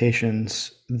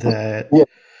expectations that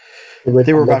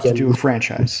they were about to do a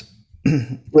franchise.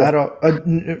 Right.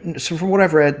 So from what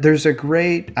I've read, there's I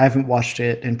haven't watched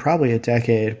it in probably a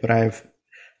decade, but I've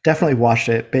definitely watched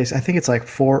it. I think it's like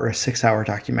 4 or 6 hour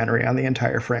documentary on the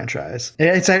entire franchise.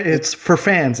 It's for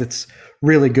fans. It's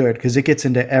really good because it gets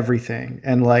into everything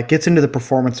and like gets into the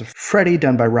performance of Freddie,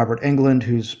 done by Robert Englund,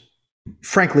 who's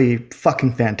frankly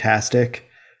fucking fantastic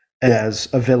as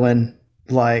a villain.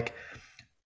 Like,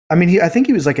 I mean, I think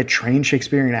he was like a trained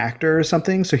Shakespearean actor or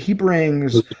something. So he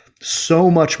brings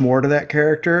so much more to that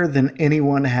character than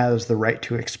anyone has the right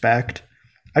to expect.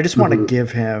 I just want to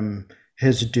give him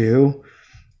his due.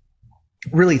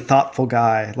 Really thoughtful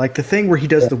guy. Like the thing where he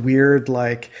does the weird,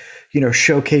 like,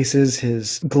 showcases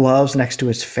his gloves next to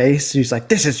his face. He's like,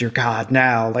 "This is your God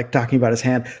now," like talking about his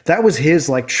hand. That was his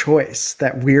like choice,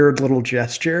 that weird little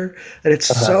gesture. And it's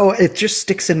it just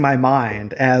sticks in my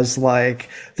mind as like,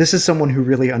 this is someone who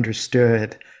really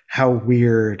understood how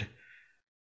weird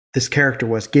this character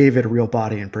was, gave it a real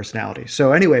body and personality.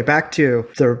 So anyway, back to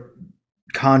the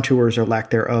contours or lack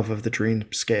thereof of the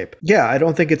dreamscape. Yeah, I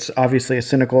don't think it's obviously a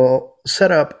cynical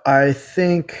setup. I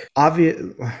think I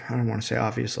don't want to say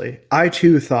obviously. I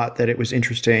too thought that it was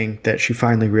interesting that she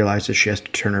finally realizes she has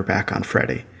to turn her back on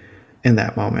Freddie in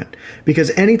that moment.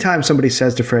 Because anytime somebody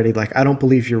says to Freddie, like, "I don't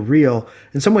believe you're real,"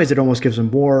 in some ways it almost gives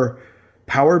them more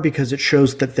power, because it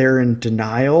shows that they're in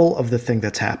denial of the thing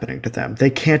that's happening to them. They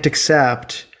can't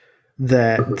accept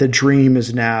that the dream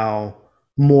is now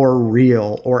more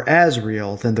real or as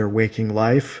real than their waking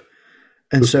life.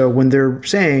 And so when they're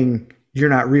saying you're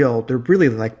not real, they're really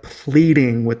like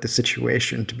pleading with the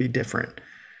situation to be different.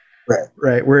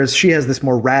 Right. Whereas she has this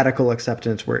more radical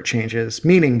acceptance where it changes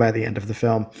meaning by the end of the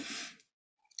film.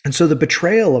 And so the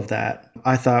betrayal of that,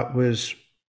 I thought, was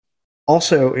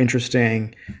also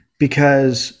interesting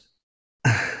because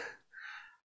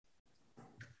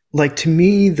like, to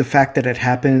me, the fact that it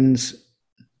happens,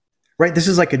 right? This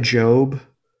is like a Job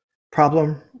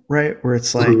problem, right? Where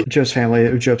it's like Job's family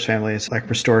is like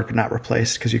restored but not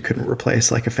replaced, because you couldn't replace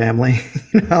like a family,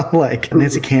 like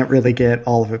Nancy can't really get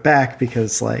all of it back,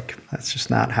 because like that's just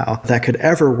not how that could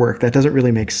ever work. That doesn't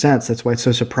really make sense. That's why it's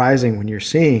so surprising when you're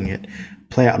seeing it.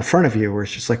 play out in front of you, where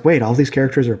it's just like, wait, all these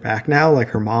characters are back now. Like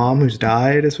her mom, who's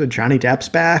died, is with Johnny Depp's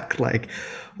back. Like,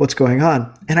 what's going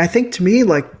on? And I think to me,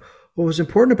 like, what was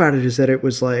important about it is that it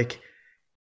was like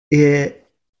it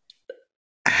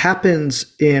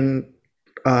happens in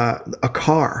a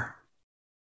car,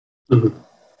 Mhm.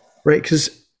 right? Because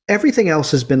everything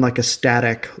else has been like a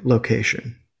static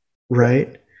location,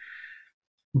 right?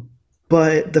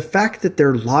 But the fact that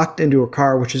they're locked into a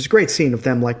car, which is a great scene of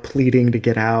them like pleading to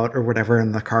get out or whatever,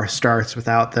 and the car starts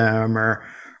without them or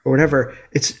whatever.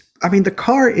 It's I mean, the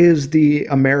car is the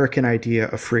American idea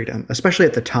of freedom, especially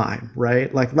at the time,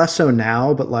 right? Like less so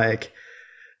now, but like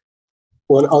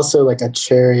Well, and also like a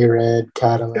cherry red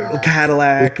Cadillac.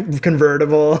 Cadillac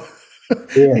convertible,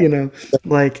 Yeah, you know,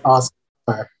 like awesome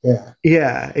car. Yeah.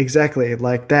 yeah, exactly.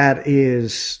 Like that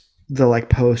is the like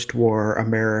post-war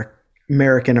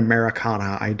American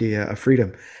Americana idea of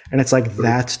freedom. And it's like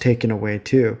that's taken away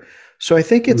too. So I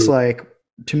think it's Mhm. like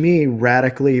to me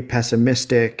radically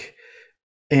pessimistic,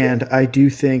 and I do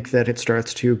think that it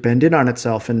starts to bend in on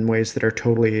itself in ways that are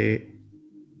totally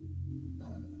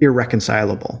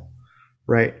irreconcilable,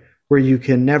 right? Where you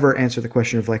can never answer the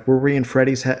question of like, were we in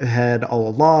Freddy's head all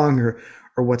along, or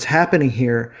what's happening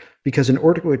here? Because in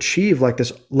order to achieve like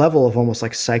this level of almost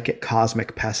like psychic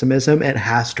cosmic pessimism, it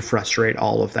has to frustrate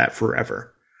all of that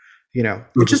forever. You know,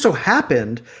 it Mhm. just so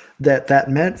happened that that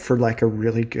meant for like a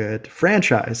really good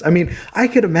franchise. I mean, I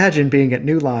could imagine being at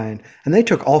New Line, and they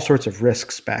took all sorts of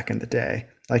risks back in the day.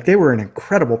 Like they were an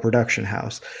incredible production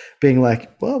house, being like,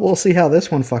 well, we'll see how this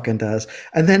one fucking does.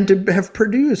 And then to have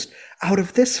produced out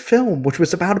of this film, which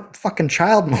was about a fucking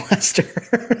child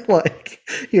molester, like,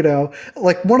 you know,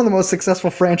 like one of the most successful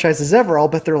franchises ever. I'll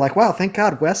bet they're like, wow, thank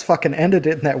God Wes fucking ended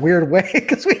it in that weird way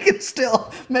because we can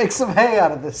still make some hay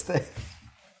out of this thing.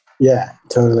 Yeah,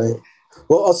 totally.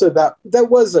 Well, also that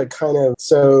was a kind of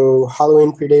so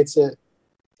Halloween predates it,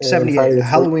 and 78.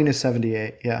 Halloween is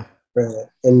 78. Yeah.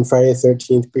 Friday the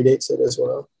 13th predates it as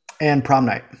well, And prom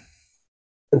night.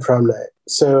 and Prom Night.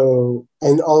 So,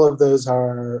 and all of those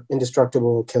are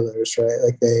indestructible killers, right?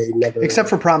 Like they Except never.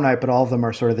 for prom night, but all of them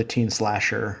are sort of the teen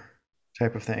slasher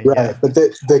type of thing. Right, Yeah. but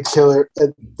the killer,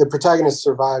 the protagonist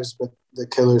survives, but the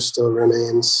killer still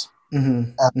remains at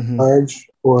Mm-hmm. Mm-hmm. large.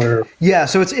 Or Yeah,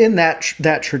 so it's in that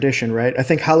tradition, right? I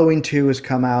think Halloween 2 has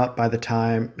come out by the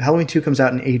time Halloween 2 comes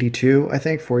out in 82, I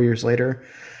think, 4 years later.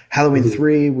 Halloween Mhm.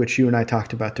 3, which you and I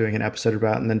talked about doing an episode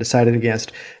about and then decided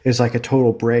against, is like a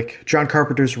total break. John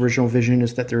Carpenter's original vision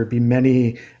is that there would be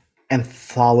many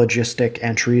anthologistic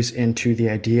entries into the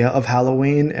idea of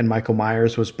Halloween, and Michael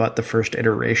Myers was but the first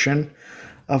iteration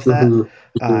of that. Mhm.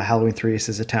 Mhm. Halloween 3 is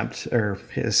his attempt, or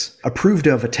his approved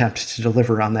of attempt to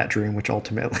deliver on that dream, which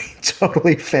ultimately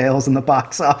totally fails in the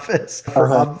box office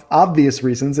for Uh-huh. obvious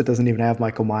reasons. It doesn't even have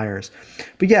Michael Myers.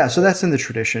 But yeah, so that's in the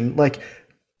tradition. Like,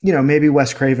 you know, maybe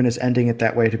Wes Craven is ending it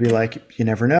that way to be like, you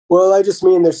never know. Well, I just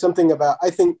mean there's something about, I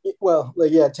think, well,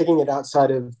 like, yeah, taking it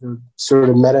outside of the sort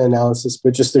of meta analysis,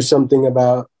 but just there's something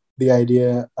about the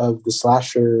idea of the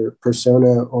slasher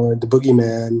persona or the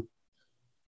boogeyman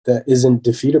that isn't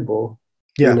defeatable,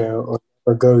 Yeah.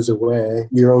 or goes away.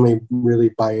 You're only really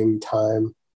buying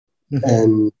time, Mm-hmm.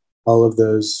 and all of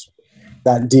those,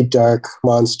 that deep, dark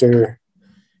monster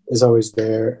is always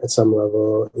there at some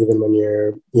level, even when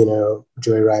you're,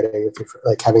 joyriding, if you're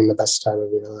like having the best time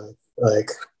of your life. Like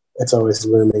it's always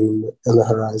looming in the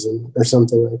horizon or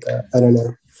something like that. I don't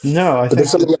know. No, I But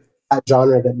there's think something about that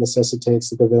genre that necessitates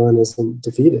that the villain isn't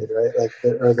defeated, right? Like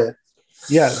that, or that.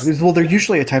 yeah, well, they're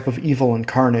usually a type of evil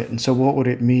incarnate, and so what would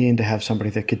it mean to have somebody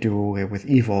that could do away with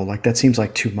evil? Like that seems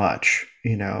like too much,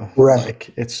 you know. Right.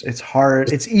 Like it's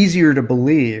hard. It's easier to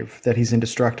believe that he's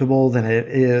indestructible than it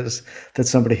is that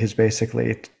somebody has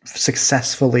basically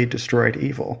successfully destroyed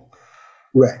evil,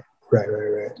 Right. Right. Right.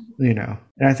 Right. you know.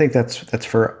 And I think that's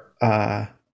for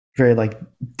very like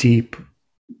deep,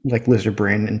 like lizard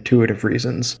brain intuitive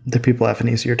reasons that people have an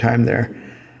easier time there.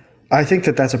 I think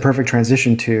that that's a perfect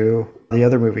transition to the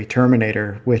other movie,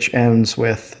 Terminator, which ends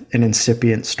with an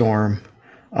incipient storm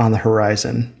on the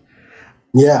horizon.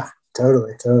 Yeah.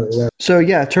 Totally. Totally. Yeah. So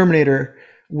yeah, Terminator,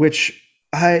 which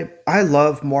I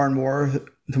love more and more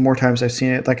the more times I've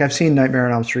seen it. Like I've seen Nightmare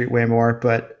on Elm Street way more,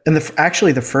 but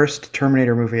actually the first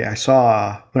Terminator movie I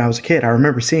saw when I was a kid, I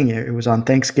remember seeing it. It was on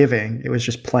Thanksgiving. It was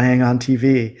just playing on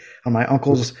TV on my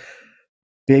uncle's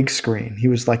big screen. He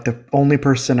was like the only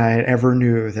person I ever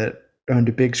knew that owned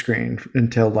a big screen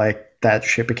until like that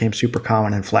shit became super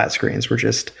common and flat screens were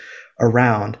just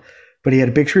around. But he had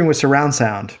a big screen with surround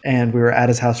sound, and we were at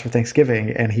his house for Thanksgiving,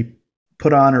 and he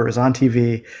put on or was on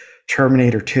TV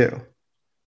Terminator 2.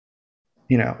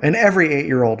 You know, and every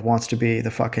 8-year-old wants to be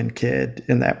the fucking kid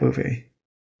in that movie.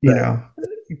 you know,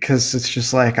 because it's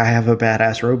just like I have a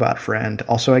badass robot friend.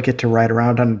 Also, I get to ride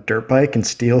around on a dirt bike and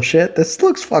steal shit. This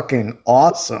looks fucking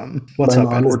awesome. What's My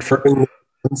up, mom is Edward?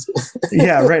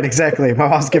 Yeah, right, exactly. My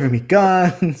mom's giving me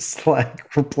guns,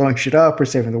 like we're blowing shit up, we're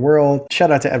saving the world.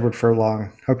 Shout out to Edward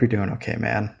Furlong. Hope you're doing okay,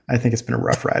 man. I think it's been a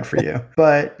rough ride for you.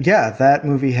 But yeah, that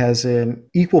movie has an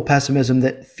equal pessimism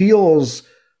that feels,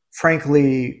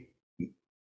 frankly,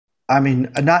 I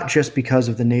mean, not just because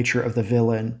of the nature of the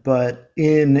villain, but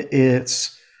in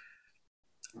its,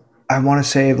 I want to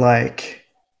say, like,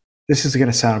 this is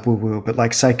going to sound woo woo, but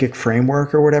like psychic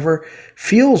framework or whatever,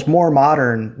 feels more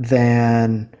modern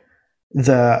than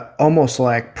the almost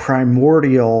like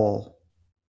primordial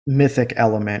mythic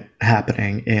element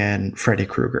happening in Freddy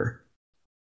Krueger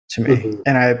to me. Mm-hmm.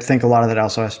 And I think a lot of that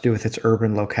also has to do with its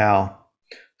urban locale.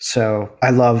 So I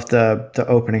love the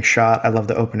opening shot. I love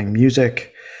the opening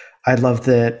music. I love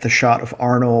the shot of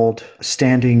Arnold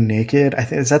standing naked. I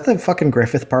think is that the fucking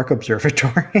Griffith Park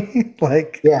Observatory,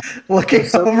 like Yeah, looking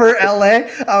over LA.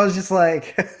 I was just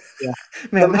like, yeah.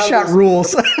 man, this shot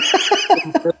rules.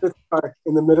 In Griffith Park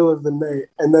in the middle of the night,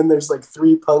 and then there's like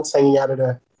three punks hanging out at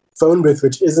a phone booth,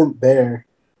 which isn't there,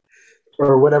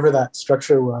 or whatever that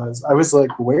structure was. I was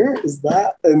like, where is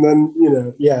that? And then,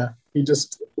 he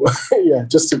just,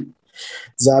 just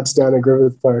zaps down at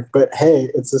Griffith Park. But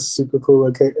hey, it's a super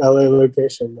cool LA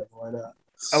location. Like, why not?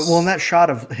 Well, in that shot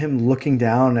of him looking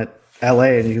down at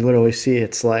LA, and you literally see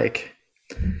it's like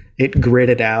it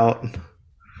gridded out.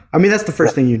 I mean, that's the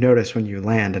first thing you notice when you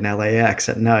land in LAX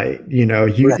at night.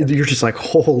 You're just like,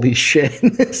 holy shit,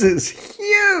 this is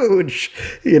huge,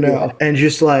 and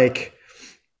just like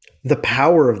the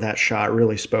power of that shot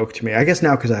really spoke to me. I guess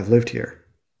now because I've lived here.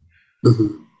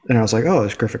 Mm-hmm. And I was like, oh,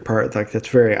 this Griffith Park, like that's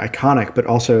very iconic, but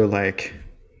also like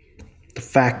the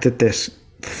fact that this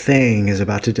thing is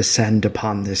about to descend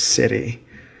upon this city,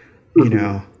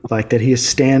 like that he is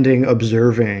standing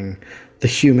observing the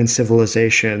human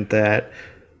civilization that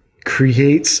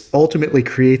ultimately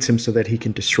creates him so that he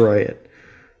can destroy it.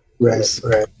 Right.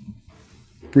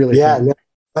 Really fun.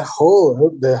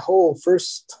 The whole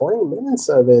first 20 minutes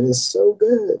of it is so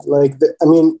good. Like,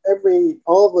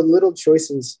 all the little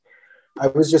choices, I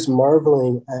was just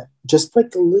marveling at just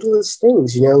like the littlest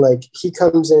things, like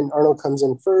Arnold comes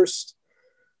in first.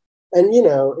 And, in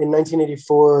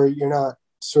 1984, you're not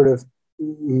sort of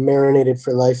marinated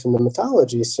for life in the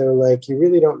mythology. So like, you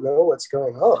really don't know what's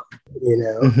going on,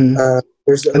 Mm-hmm.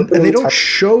 And they don't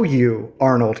show you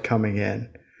Arnold coming in.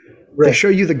 Right. They show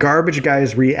you the garbage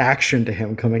guy's reaction to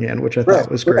him coming in, which I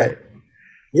thought was great. Right.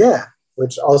 Yeah.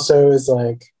 Which also is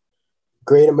like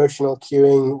great emotional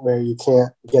cueing where you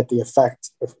can't get the effect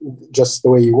just the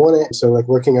way you want it. So like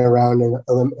working around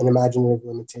an imaginative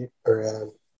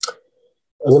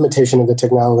a limitation of the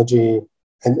technology.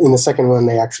 And in the second one,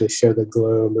 they actually show the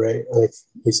globe, right? Like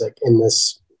he's like in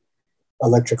this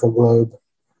electrical globe.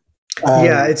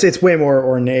 It's way more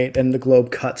ornate, and the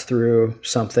globe cuts through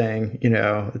something.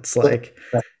 It's like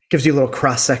gives you a little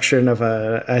cross section of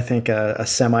a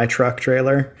semi truck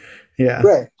trailer. Yeah.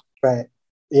 Right.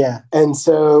 Yeah. And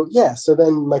so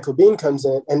then Michael Biehn comes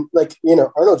in, and like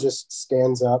Arnold just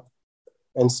stands up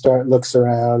and looks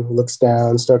around, looks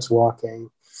down, starts walking.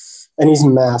 And he's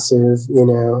massive,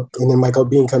 and then Michael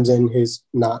Biehn comes in, who's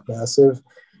not massive,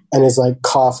 and is like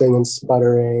coughing and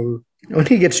sputtering. When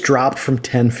he gets dropped from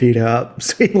 10 feet up,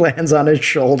 so he lands on his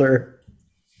shoulder.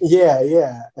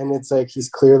 Yeah. And it's like he's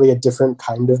clearly a different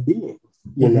kind of being,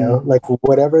 like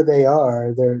whatever they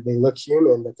are, they look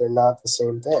human, but they're not the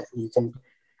same thing.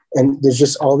 And there's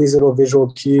just all these little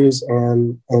visual cues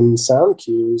and sound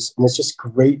cues, and it's just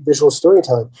great visual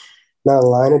storytelling. Not a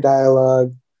line of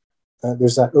dialogue.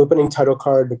 There's that opening title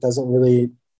card, but doesn't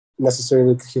really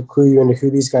necessarily clue you into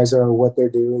who these guys are or what they're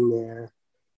doing there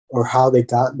or how they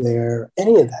got there,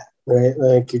 any of that, right?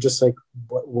 Like, you're just like,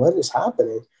 what is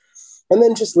happening? And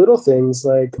then just little things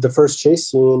like the first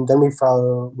chase scene, then we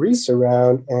follow Reese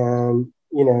around and,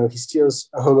 he steals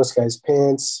a homeless guy's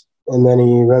pants and then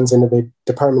he runs into the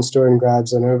department store and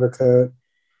grabs an overcoat.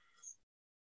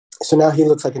 So now he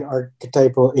looks like an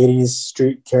archetypal 80s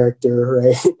street character,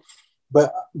 right?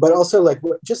 But also like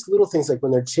just little things like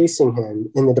when they're chasing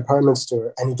him in the department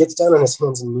store and he gets down on his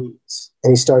hands and knees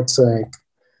and he starts like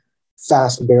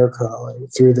fast bear crawling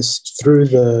through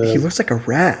the. He looks like a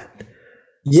rat.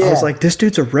 Yeah, I was like, this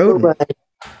dude's a rodent. Right.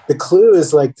 The clue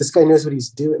is like this guy knows what he's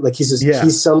doing. Like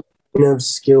he's some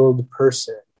skilled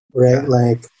person, right? Yeah.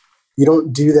 Like you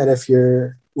don't do that if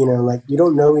you're. Like you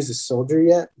don't know he's a soldier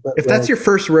yet. But if that's your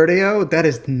first rodeo, that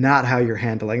is not how you're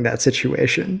handling that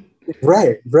situation.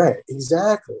 Right,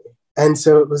 exactly. And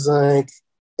so it was like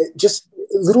just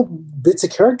little bits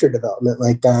of character development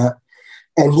like that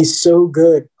And he's so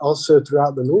good also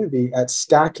throughout the movie at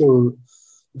stacking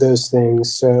those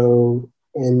things. So,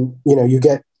 and you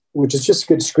get, which is just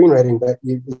good screenwriting, but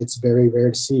it's very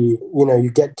rare to see.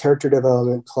 You get character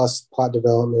development plus plot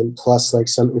development plus like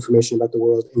some information about the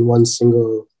world in one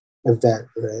single event,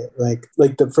 right?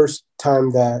 Like the first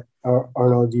time that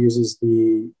Arnold uses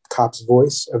the cop's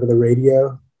voice over the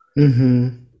radio, Mm-hmm.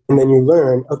 and then you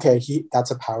learn, okay, that's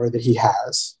a power that he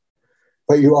has.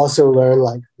 But you also learn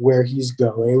like where he's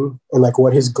going and like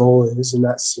what his goal is in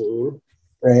that scene,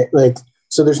 right? Like,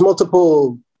 so there's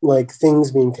multiple like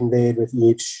things being conveyed with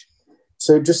each.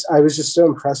 So I was just so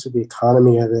impressed with the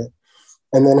economy of it,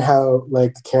 and then how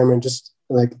like Cameron just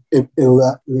like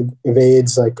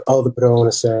evades like all the what I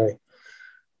want to say.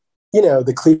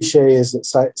 The cliche is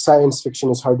that science fiction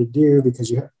is hard to do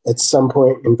because at some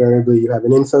point invariably you have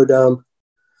an info dump,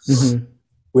 Mm-hmm.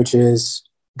 which is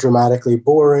dramatically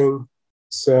boring.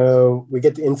 So we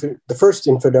get the first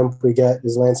info dump we get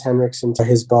is Lance Henriksen to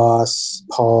his boss,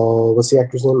 Paul. What's the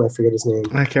actor's name? I forget his name.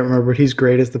 I can't remember. He's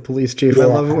great as the police chief. Yeah. I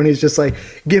love it when he's just like,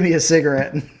 give me a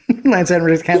cigarette. Lance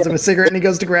Henriksen hands him a cigarette and he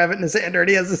goes to grab it in his hand and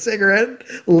he has a cigarette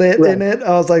lit in it.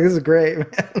 I was like, this is great,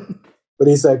 man. But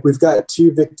he's like, we've got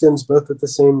 2 victims, both with the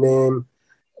same name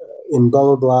in blah,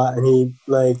 blah, blah. And he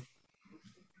like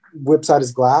whips out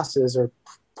his glasses or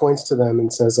points to them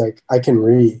and says like, I can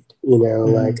read.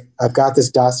 Like I've got this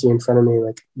dossier in front of me.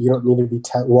 Like you don't need to be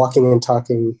walking and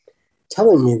talking,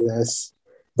 telling me this,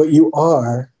 but you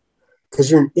are, because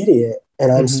you're an idiot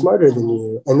and I'm smarter than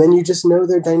you. And then you just know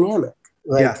their dynamic,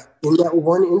 like in that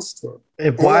one instant.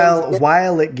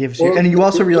 While it gives you, and you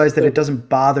also realize that it doesn't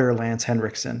bother Lance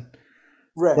Henriksen.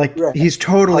 Right. He's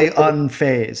totally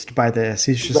unfazed by this.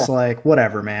 He's just like,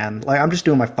 whatever, man. Like, I'm just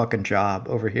doing my fucking job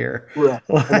over here. Right.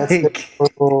 Like,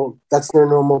 that's their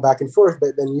normal back and forth.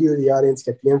 But then you, the audience,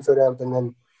 get the info dump, and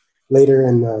then later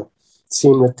in the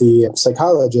scene with the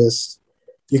psychologist,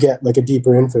 you get like a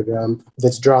deeper info dump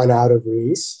that's drawn out of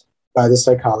Reese by the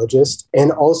psychologist,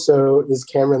 and also is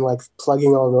Cameron like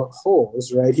plugging all the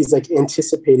holes. Right. He's like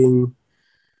anticipating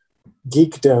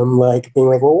geekdom, like being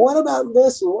like, well, what about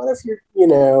this? And what if you're,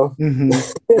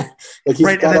 like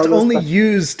right. And that's only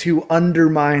used to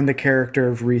undermine the character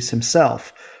of Reese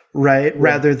himself, right?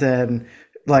 Rather than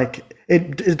like,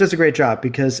 it does a great job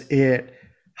because it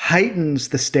heightens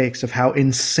the stakes of how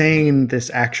insane this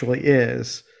actually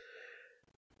is.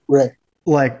 Right.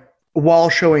 Like, while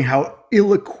showing how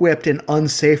ill-equipped and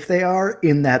unsafe they are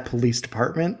in that police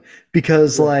department,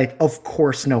 because like, of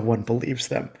course no one believes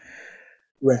them.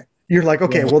 Right. You're like,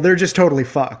 okay, well, they're just totally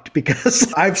fucked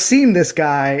because I've seen this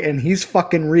guy and he's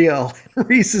fucking real.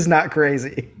 Reese is not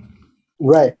crazy.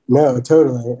 Right. No,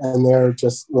 totally. And they're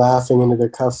just laughing into their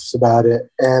cuffs about it.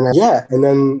 And and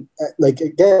then like,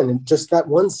 again, just that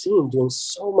one scene doing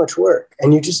so much work,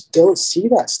 and you just don't see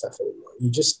that stuff anymore.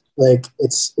 You just like,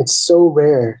 it's so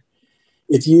rare.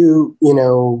 If you,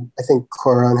 I think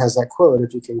Coron has that quote,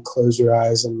 if you can close your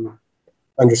eyes and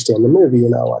understand the movie, you're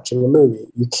not watching the movie.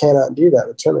 You cannot do that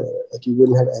with Terminator. Like, you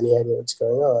wouldn't have any idea what's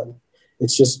going on.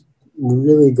 It's just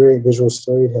really great visual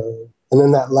storytelling. And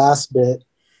then that last bit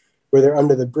where they're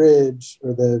under the bridge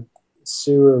or the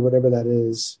sewer or whatever that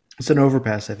is. It's an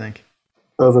overpass, I think.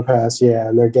 Overpass, yeah.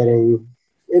 And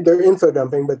they're info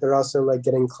dumping, but they're also like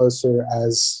getting closer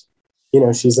as,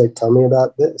 she's like, tell me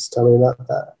about this, tell me about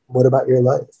that. What about your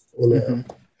life?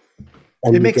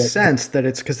 And it makes sense that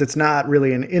it's because it's not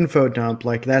really an info dump.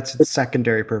 Like, that's its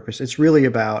secondary purpose. It's really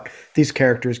about these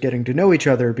characters getting to know each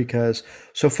other, because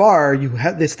so far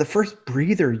it's the first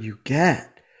breather you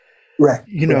get. Right.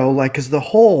 Like, because the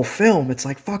whole film, it's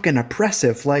like fucking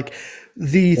oppressive. Like,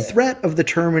 the threat of the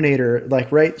Terminator,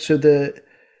 like, right? So the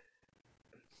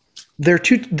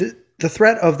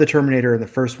threat of the Terminator in the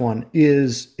first one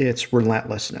is its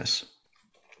relentlessness.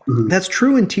 Mm-hmm. That's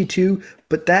true in T2,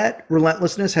 but that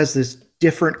relentlessness has this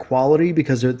different quality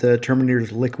because of the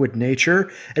Terminator's liquid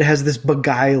nature. It has this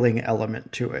beguiling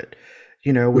element to it,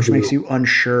 which makes you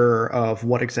unsure of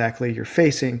what exactly you're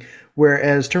facing.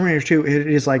 Whereas Terminator 2, it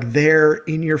is like they're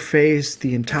in your face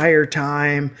the entire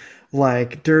time.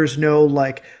 Like, there's no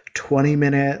like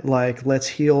 20-minute, like, let's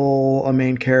heal a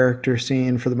main character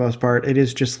scene for the most part. It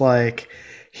is just like,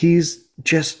 he's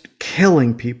just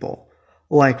killing people,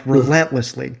 like,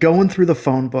 relentlessly, going through the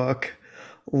phone book,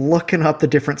 looking up the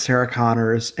different Sarah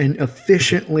Connors, and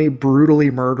efficiently, brutally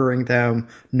murdering them,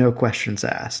 no questions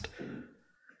asked.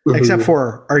 Except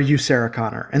for, are you Sarah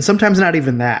Connor? And sometimes not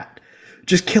even that.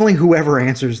 Just killing whoever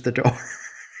answers the door.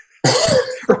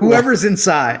 Or whoever's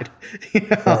inside.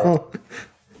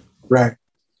 Right.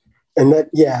 And that,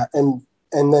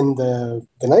 and then the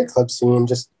nightclub scene,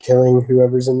 just killing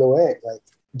whoever's in the way. Like,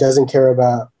 doesn't care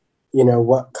about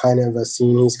what kind of a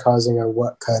scene he's causing or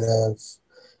what kind of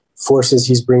forces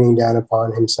he's bringing down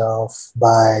upon himself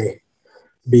by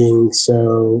being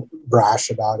so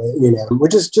brash about it,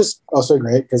 which is just also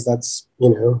great because that's,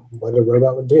 what a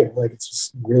robot would do. Like, it's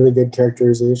just really good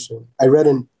characterization. I read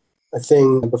a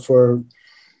thing before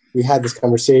we had this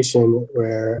conversation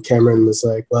where Cameron was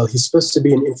like, well, he's supposed to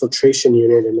be an infiltration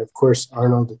unit. And of course,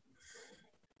 Arnold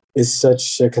is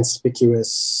such a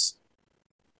conspicuous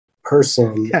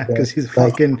person. Yeah, because he's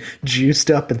like, fucking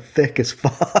juiced up and thick as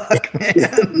fuck, man.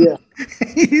 yeah.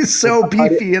 He's so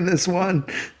beefy in this one.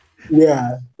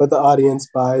 Yeah, but the audience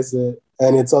buys it.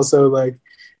 And it's also like,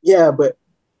 yeah, but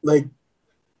like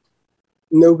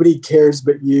nobody cares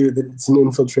but you that it's an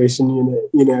infiltration unit,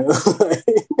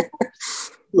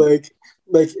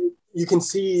 like you can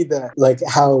see that, like,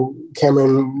 how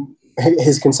Cameron,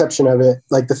 his conception of it,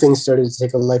 like the thing started to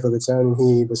take a life of its own, and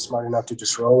he was smart enough to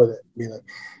just roll with it and be like,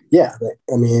 yeah, but,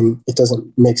 I mean, it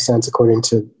doesn't make sense according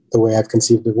to the way I've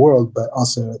conceived the world, but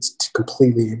also it's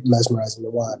completely mesmerizing to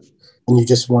watch. And you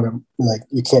just want to, like,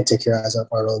 you can't take your eyes off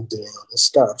Arnold doing all this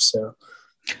stuff. So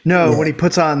no, yeah. when he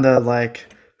puts on the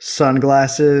like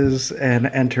sunglasses and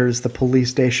enters the police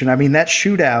station, I mean, that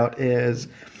shootout is.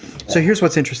 So here's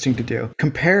what's interesting to do.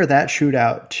 Compare that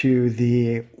shootout to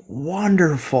the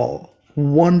wonderful,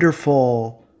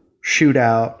 wonderful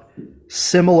shootout,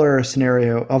 similar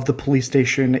scenario of the police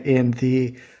station in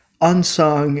the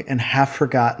unsung and half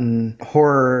forgotten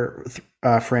horror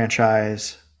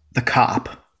franchise, The Cop.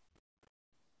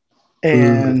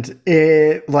 And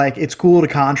it's cool to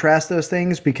contrast those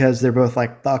things because they're both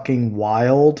like fucking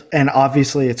wild. And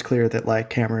obviously it's clear that like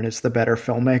Cameron is the better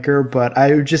filmmaker, but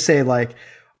I would just say like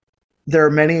there are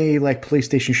many like police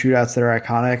station shootouts that are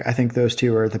iconic. I think those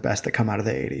two are the best that come out of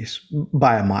the 80s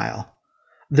by a mile.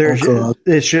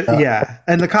 Yeah.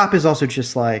 And The Cop is also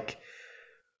just like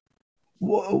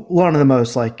one of the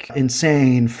most like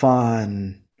insane,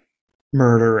 fun,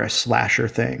 murderous slasher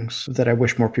things that I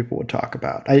wish more people would talk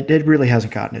about. It really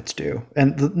hasn't gotten its due.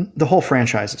 And the whole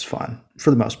franchise is fun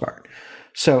for the most part.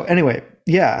 So anyway,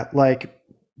 yeah, like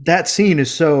that scene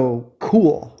is so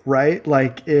cool, right?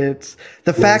 Like it's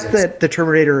the fact that the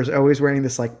Terminator is always wearing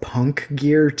this like punk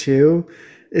gear too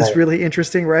is really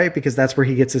interesting, right? Because that's where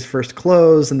he gets his first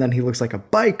clothes, and then he looks like a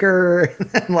biker.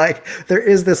 And like there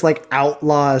is this like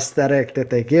outlaw aesthetic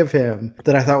that they give him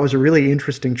that I thought was a really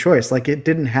interesting choice. Like it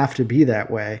didn't have to be that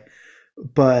way,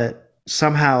 but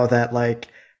somehow that like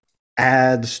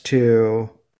adds to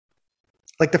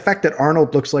like the fact that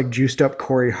Arnold looks like juiced up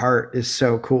Corey Hart is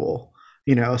so cool.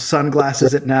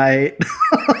 Sunglasses at night.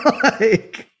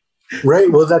 like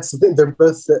Right. Well, that's the thing. They're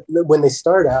both, when they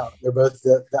start out, they're both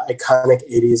the iconic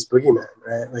 80s boogeyman,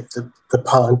 right? Like the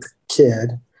punk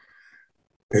kid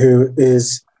who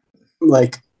is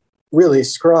like really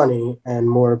scrawny and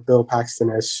more Bill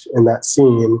Paxton-ish in that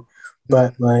scene,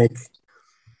 but like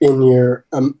in your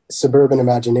suburban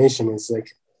imagination is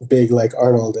like big like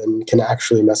Arnold and can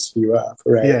actually mess you up,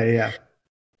 right? Yeah.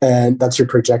 And that's your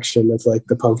projection of like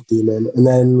the punk demon. And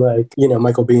then like,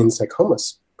 Michael Biehn's like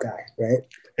homeless guy, right?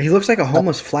 He looks like a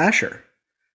homeless flasher,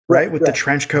 right? With the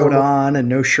trench coat on and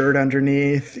no shirt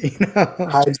underneath,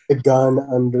 hides the gun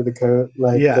under the coat,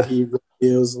 like that he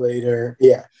reveals later.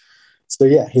 Yeah. So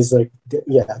yeah, he's like,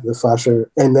 the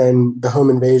flasher. And then the home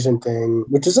invasion thing,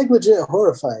 which is like legit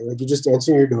horrifying. Like you just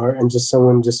answer your door and just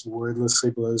someone just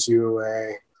wordlessly blows you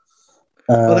away.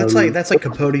 Well, that's like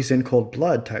Capote's In Cold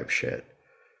Blood type shit.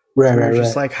 Right.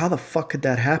 Just like, how the fuck could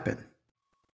that happen?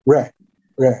 Right.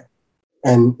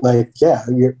 And like, yeah,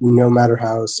 no matter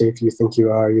how safe you think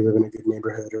you are, you live in a good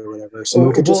neighborhood or whatever.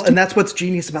 Someone could just and that's what's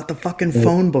genius about the fucking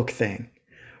phone book thing,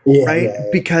 right? Yeah.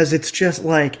 Because it's just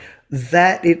like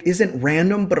that. It isn't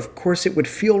random, but of course it would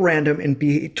feel random and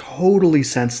be totally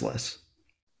senseless.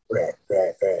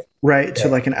 Right. To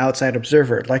like an outside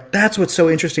observer. Like that's what's so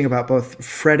interesting about both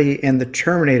Freddy and the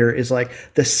Terminator is like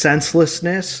the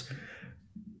senselessness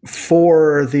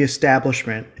for the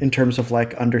establishment in terms of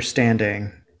like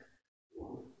understanding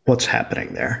what's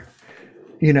happening there,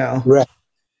 Right.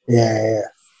 Yeah.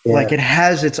 Like it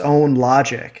has its own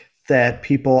logic that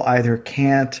people either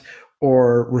can't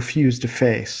or refuse to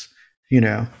face,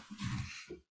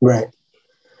 Right.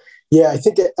 Yeah, I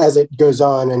think as it goes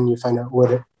on and you find out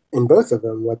in both of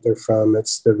them, what they're from,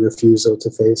 it's the refusal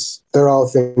to face. They're all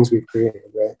things we've created,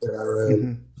 right? They're our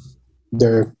own.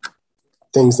 They're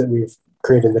things that we've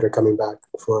created that are coming back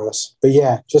for us. But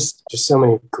yeah, just so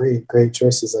many great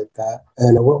choices like that.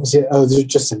 And what was it? Oh, there's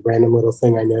just a random little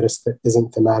thing I noticed that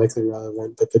isn't thematically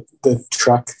relevant, but the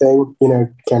truck thing,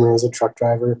 Cameron was a truck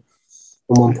driver.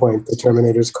 At one point, the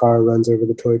Terminator's car runs over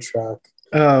the toy truck.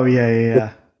 Oh,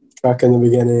 yeah. Truck in the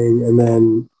beginning, and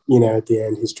then, at the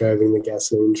end, he's driving the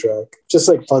gasoline truck. Just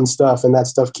like fun stuff. And that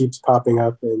stuff keeps popping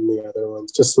up in the other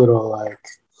ones. Just little like,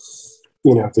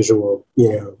 visual, I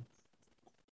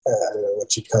don't know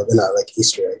what you'd call it, not like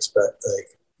Easter eggs, but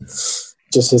like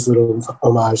just his little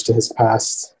homage to his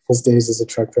past, his days as a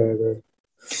truck driver.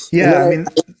 Yeah, I mean,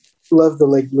 I love the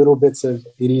like little bits of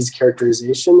 80s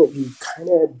characterization that you kind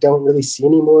of don't really see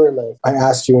anymore. Like I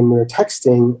asked you when we were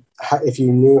texting if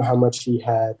you knew how much he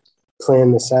had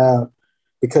planned this out,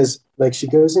 because like she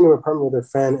goes into her apartment with her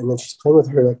friend and then she's playing with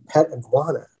her like pet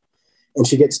iguana, and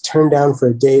she gets turned down for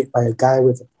a date by a guy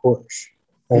with a Porsche.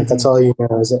 Right? That's all you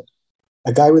know, is that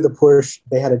a guy with a Porsche.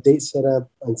 They had a date set up.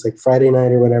 It's like Friday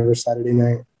night or whatever, Saturday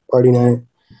night, party night,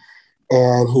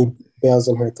 and he bails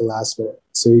on her at the last minute.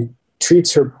 So he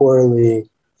treats her poorly,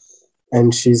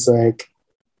 and she's like,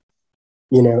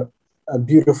 a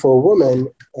beautiful woman,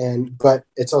 but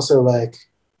it's also like,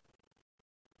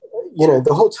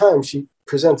 the whole time she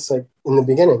presents like in the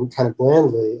beginning kind of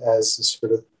blandly as a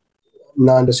sort of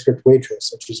nondescript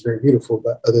waitress, and she's very beautiful,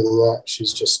 but other than that,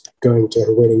 she's just going to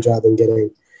her waiting job and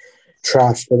getting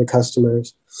trashed by the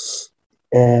customers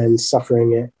and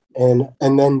suffering it. And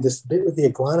then this bit with the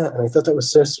iguana, and I thought that was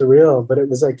so surreal, but it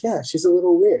was like, yeah, she's a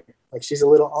little weird. Like she's a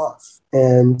little off.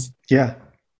 And yeah,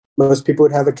 most people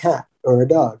would have a cat or a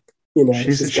dog.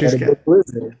 She's got a big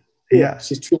lizard. Yeah.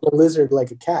 She's treating a lizard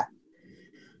like a cat.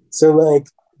 So like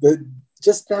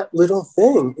just that little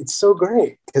thing, it's so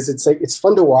great because it's like, it's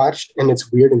fun to watch and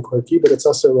it's weird and quirky, but it's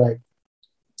also like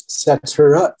sets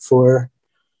her up for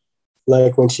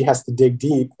like when she has to dig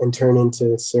deep and turn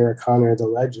into Sarah Connor, the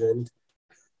legend.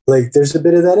 Like there's a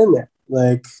bit of that in there.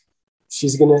 Like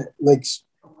she's gonna like,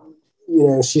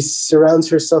 she surrounds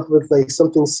herself with like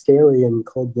something scaly and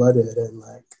cold-blooded and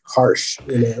like harsh,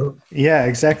 Yeah,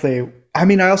 exactly. I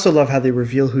mean, I also love how they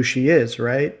reveal who she is,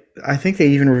 right? I think they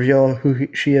even reveal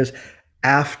who she is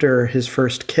after his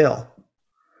first kill,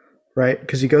 right?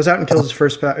 Because he goes out and kills his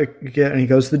first, and he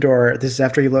goes to the door. This is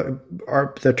after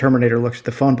the Terminator looks at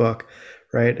the phone book,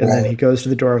 right? And then he goes to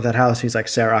the door of that house. He's like,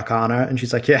 Sarah Connor, and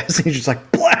she's like, yes. And he's just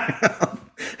like, blam.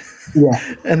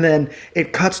 Yeah. And then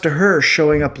it cuts to her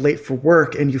showing up late for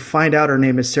work, and you find out her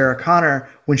name is Sarah Connor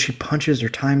when she punches her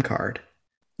time card.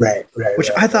 Right.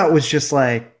 Which I thought was just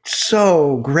like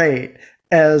so great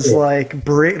as like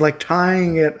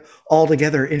tying it all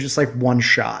together in just like one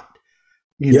shot,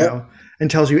 you know, and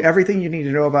tells you everything you need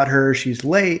to know about her. She's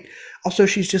late. Also,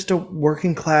 she's just a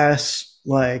working class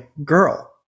like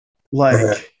girl.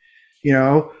 Like,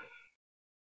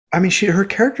 I mean, her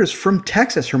character's from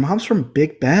Texas. Her mom's from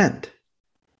Big Bend.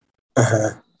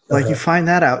 Like you find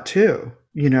that out too,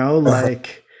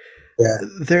 like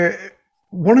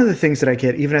one of the things that I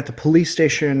get even at the police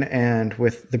station and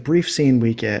with the brief scene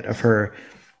we get of her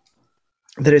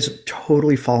that is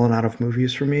totally fallen out of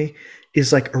movies for me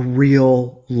is like a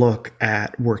real look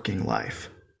at working life.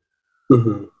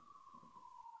 Mm-hmm.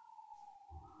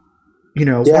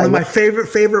 One of my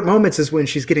favorite moments is when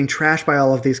she's getting trashed by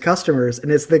all of these customers.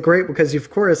 And it's great because, of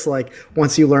course, like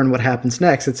once you learn what happens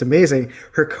next, it's amazing.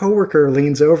 Her coworker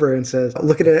leans over and says,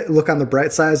 look at it, look on the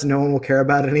bright side. No one will care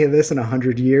about any of this in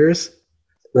 100 years.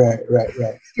 Right.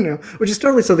 Which is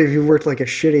totally something if you've worked like a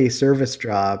shitty service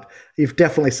job, you've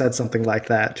definitely said something like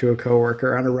that to a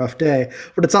coworker on a rough day.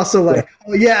 But it's also like,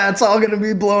 oh yeah, it's all going to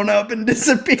be blown up and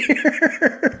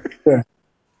disappear.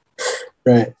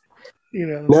 Right.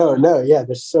 No, yeah,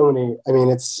 there's so many. I mean,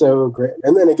 it's so great.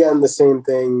 And then again, the same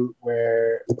thing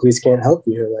where the police can't help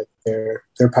you. Like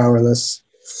they're powerless.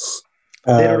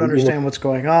 They don't understand what's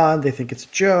going on. They think it's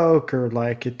a joke, or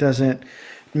like it doesn't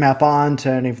map on to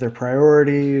any of their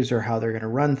priorities or how they're going to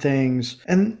run things.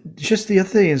 And just the other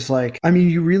thing is like, I mean,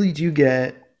 you really do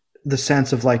get the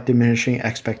sense of like diminishing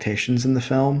expectations in the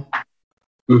film.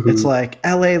 Mm-hmm. It's like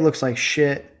LA looks like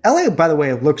shit. LA, by the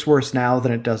way, looks worse now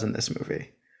than it does in this movie.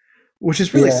 Which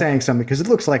is really saying something because it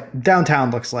looks like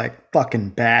downtown looks like fucking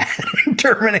bad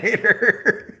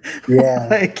Terminator. Yeah.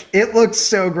 Like it looks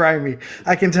so grimy.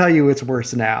 I can tell you it's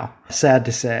worse now. Sad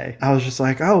to say. I was just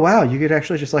like, oh wow, you could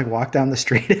actually just like walk down the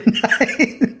street at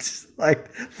night.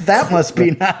 Like that must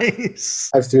be nice.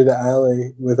 I've through the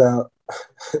alley without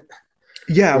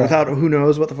without who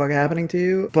knows what the fuck happening to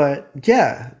you. But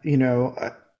yeah,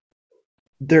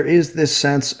 there is this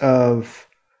sense of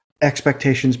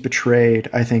expectations betrayed,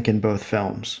 I think, in both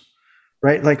films,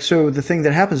 right? Like, so the thing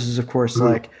that happens is, of course,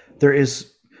 like there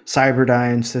is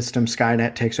Cyberdyne system,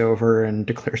 Skynet takes over and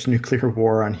declares nuclear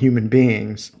war on human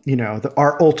beings.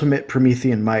 Our ultimate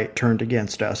Promethean might turned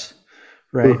against us,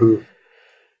 right? Mm-hmm.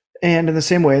 And in the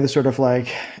same way, the sort of like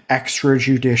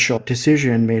extrajudicial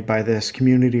decision made by this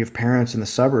community of parents in the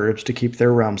suburbs to keep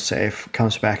their realm safe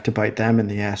comes back to bite them in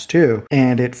the ass too.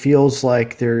 And it feels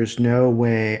like there's no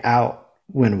way out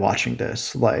when watching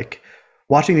this. Like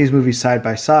watching these movies side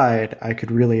by side, I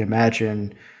could really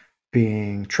imagine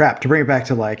being trapped. To bring it back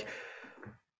to like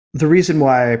the reason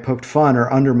why I poked fun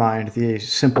or undermined the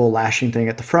simple lashing thing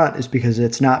at the front is because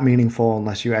it's not meaningful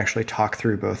unless you actually talk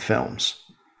through both films,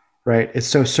 right? It's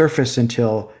so surface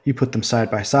until you put them side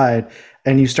by side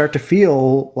and you start to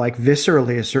feel like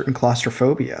viscerally a certain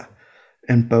claustrophobia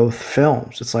in both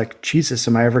films. It's like, Jesus,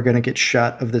 am I ever going to get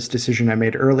shut of this decision I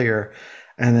made earlier?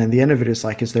 And then the end of it is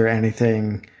like, is there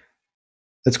anything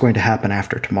that's going to happen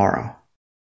after tomorrow?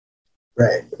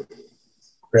 Right.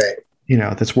 Right. You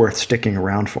know, that's worth sticking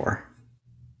around for.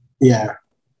 Yeah.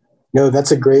 No,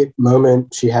 that's a great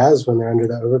moment she has when they're under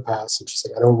the overpass. And she's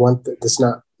like, I don't want this,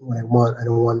 not what I want. I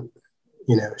don't want,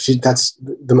 that's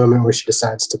the moment where she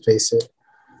decides to face it.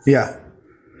 Yeah.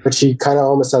 But she kind of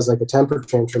almost has like a temper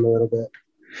tantrum a little bit.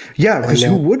 Yeah, because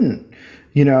who wouldn't?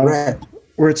 Right.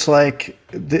 Where it's like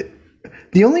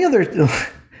the only other,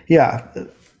 yeah,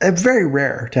 it's very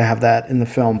rare to have that in the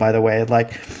film, by the way.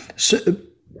 Like, so,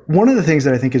 one of the things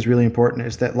that I think is really important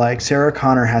is that like Sarah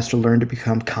Connor has to learn to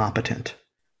become competent,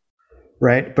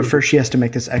 right? But first she has to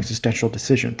make this existential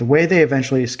decision. The way they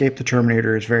eventually escape the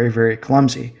Terminator is very, very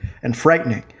clumsy and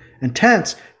frightening and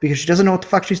tense because she doesn't know what the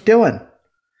fuck she's doing.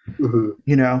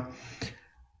 Mm-hmm.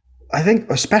 I think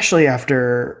especially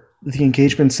after the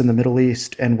engagements in the Middle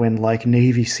East and when like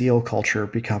Navy SEAL culture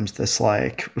becomes this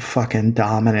like fucking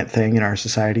dominant thing in our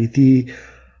society, the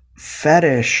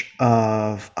fetish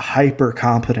of hyper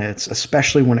competence,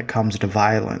 especially when it comes to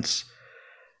violence,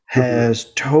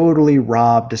 has totally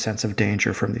robbed a sense of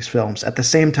danger from these films. At the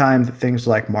same time that things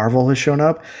like Marvel has shown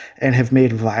up and have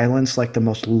made violence like the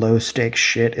most low stakes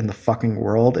shit in the fucking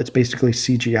world. It's basically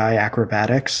CGI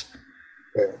acrobatics.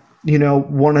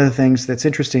 One of the things that's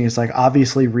interesting is like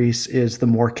obviously Reese is the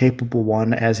more capable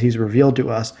one as he's revealed to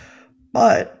us.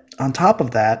 But on top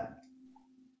of that,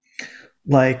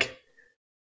 like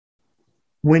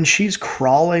when she's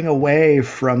crawling away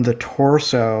from the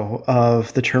torso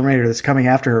of the Terminator that's coming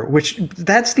after her, which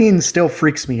that scene still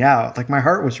freaks me out. Like my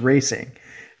heart was racing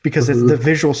because the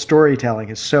visual storytelling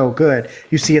is so good.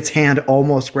 You see its hand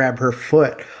almost grab her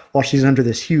foot while she's under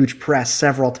this huge press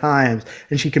several times,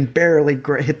 and she can barely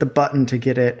hit the button to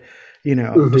get it,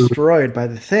 destroyed by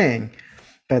the thing,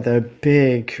 by the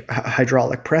big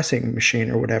hydraulic pressing machine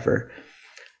or whatever.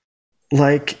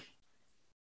 Like,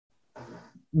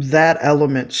 that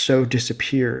element so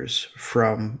disappears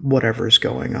from whatever's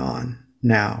going on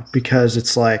now because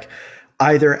it's like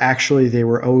either actually they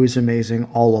were always amazing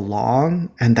all along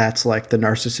and that's like the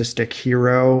narcissistic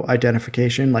hero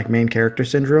identification, like main character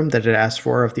syndrome that it asks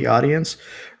for of the audience,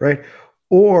 right?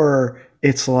 Or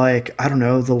it's like, I don't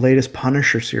know, the latest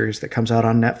Punisher series that comes out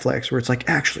on Netflix where it's like,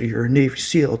 actually, you're a Navy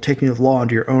SEAL taking the law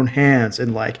into your own hands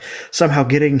and like somehow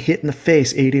getting hit in the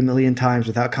face 80 million times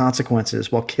without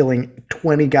consequences while killing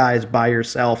 20 guys by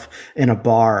yourself in a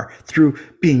bar through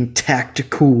being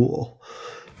tactical.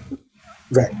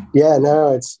 Right. Yeah,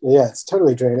 no, it's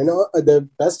totally drained. And the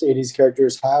best 80s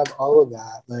characters have all of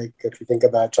that. Like if you think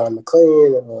about John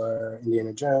McClane or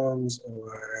Indiana Jones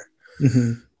or...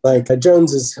 Like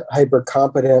Jones is hyper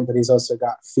competent, but he's also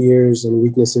got fears and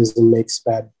weaknesses and makes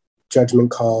bad judgment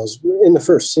calls in the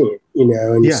first scene,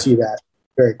 and you see that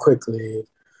very quickly.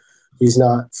 He's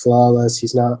not flawless.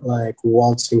 He's not like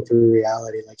waltzing through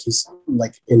reality. Like he's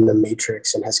like in the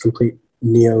Matrix and has complete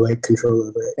Neo-like control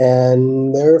over it.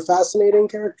 And they're fascinating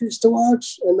characters to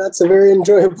watch. And that's a very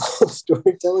enjoyable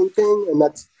storytelling thing. And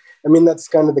that's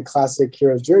kind of the classic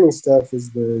hero's journey stuff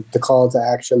is the call to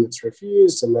action that's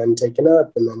refused and then taken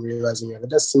up and then realizing you have a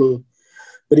destiny.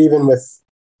 But even with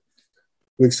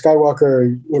Luke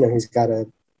Skywalker, he's got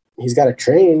to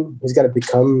train. He's got to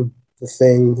become the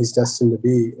thing he's destined to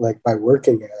be, like by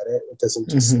working at it. It doesn't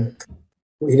just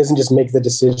he doesn't just make the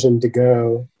decision to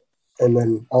go and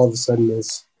then all of a sudden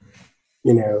is,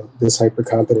 this hyper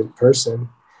competent person.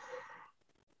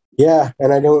 Yeah.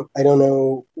 And I don't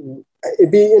know.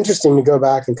 It'd be interesting to go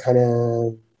back and kind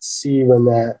of see when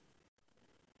that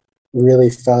really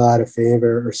fell out of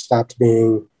favor or stopped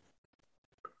being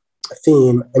a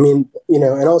theme. I mean,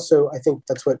 and also I think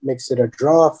that's what makes it a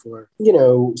draw for,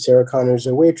 Sarah Connor's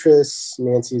a waitress.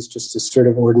 Nancy's just a sort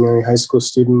of ordinary high school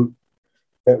student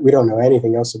that we don't know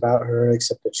anything else about her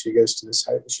except that she goes to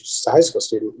she's just a high school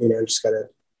student, just got a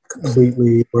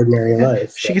completely ordinary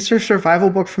life. She gets her survival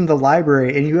book from the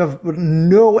library and you have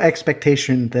no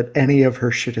expectation that any of her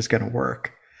shit is going to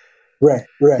work. Right.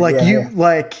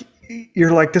 Like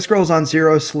you're like, this girl's on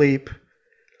zero sleep.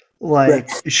 Right. Like,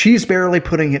 she's barely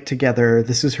putting it together.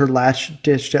 This is her last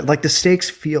ditch. Like, the stakes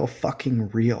feel fucking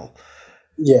real.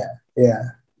 Yeah, yeah.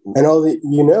 And all the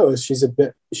is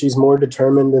she's more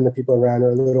determined than the people around her,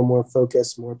 a little more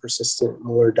focused, more persistent,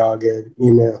 more dogged,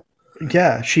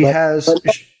 Yeah, she but, has. but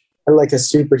on like a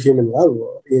superhuman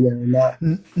level, not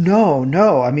No,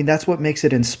 no. I mean, that's what makes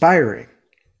it inspiring,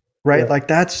 right? right. Like,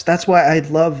 that's why I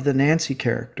love the Nancy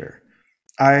character.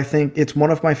 I think it's one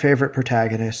of my favorite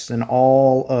protagonists in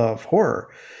all of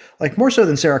horror. Like, more so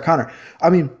than Sarah Connor.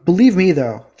 I mean, believe me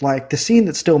though, like, the scene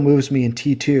that still moves me in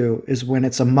T2 is when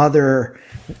it's a mother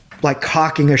like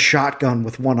cocking a shotgun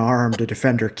with one arm to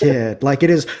defend her kid. Like, it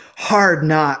is hard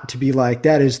not to be like,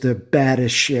 that is the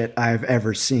baddest shit I've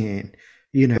ever seen.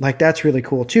 Like, that's really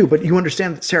cool too. But you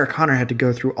understand that Sarah Connor had to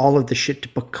go through all of the shit to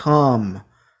become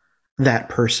that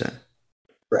person.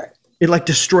 Right. It like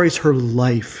destroys her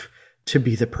life to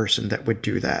be the person that would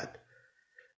do that.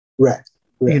 Right.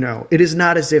 Right. It is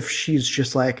not as if she's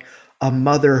just like a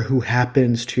mother who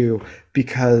happens to,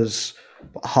 because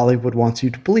Hollywood wants you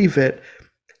to believe it,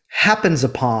 happens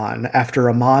upon, after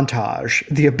a montage,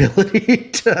 the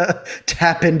ability to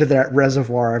tap into that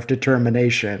reservoir of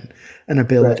determination and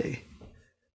ability. Right.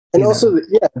 And also,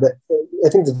 I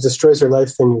think the destroys her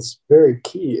life thing is very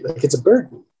key. Like, it's a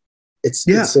burden. It's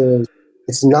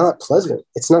not pleasant.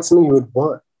 It's not something you would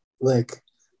want, like,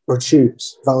 or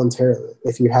choose voluntarily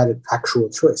if you had an actual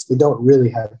choice. They don't really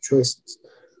have choices,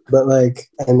 but like,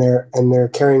 and they're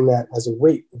carrying that as a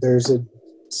weight. There's a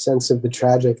sense of the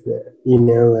tragic there,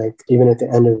 like even at the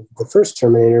end of the first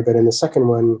Terminator, but in the second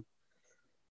one,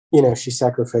 she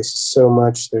sacrifices so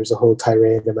much. There's a whole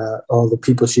tirade about all the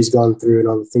people she's gone through and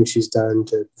all the things she's done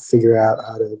to figure out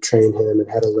how to train him and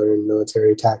how to learn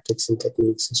military tactics and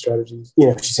techniques and strategies.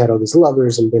 She's had all these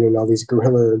lovers and been in all these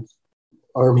guerrilla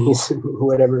armies and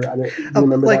whatever. I don't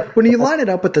remember like that. When you line it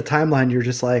up with the timeline, you're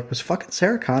just like, was fucking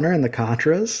Sarah Connor in the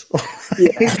Contras?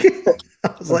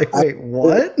 I was like, wait,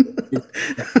 what?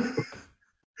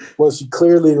 Well, she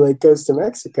clearly like goes to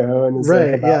Mexico and is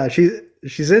right. Like yeah,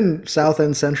 she's in South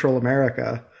and Central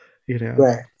America.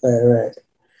 Right.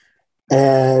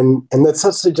 And that's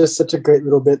just such a great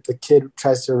little bit. The kid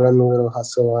tries to run the little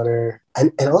hustle on her,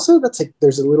 and also that's like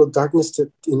there's a little darkness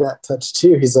in that touch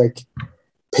too. He's like,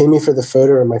 pay me for the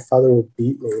photo or my father will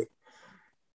beat me.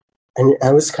 And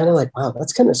I was kind of like, wow,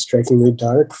 that's kind of strikingly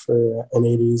dark for an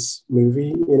 80s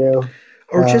movie,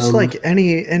 Or just like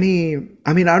any, I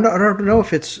mean, I don't know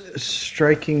if it's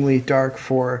strikingly dark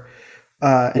for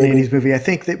an 80s movie. I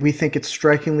think that we think it's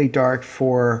strikingly dark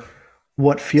for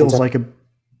what feels like a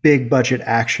big budget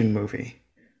action movie.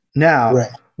 Now,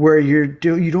 right. where you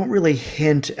don't really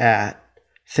hint at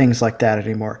things like that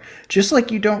anymore. Just like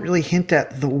you don't really hint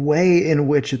at the way in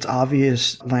which it's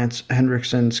obvious Lance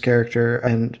Henriksen's character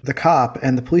and the cop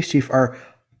and the police chief are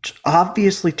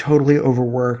obviously totally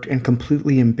overworked and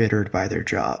completely embittered by their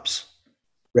jobs.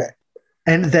 Right.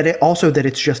 And that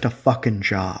it's just a fucking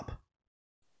job.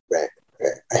 Right.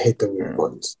 I hate the weird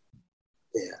ones.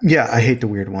 Yeah, I hate the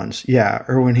weird ones. Yeah,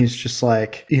 or when he's just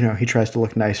like, he tries to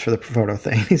look nice for the photo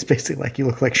thing. He's basically like, you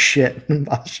look like shit. And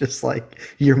Bob's just like,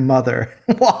 your mother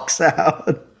walks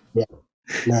out. Yeah.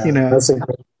 No, that's a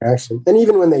great reaction. And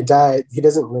even when they die, he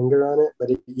doesn't linger on it, but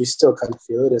you still kind of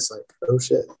feel it. It's like, oh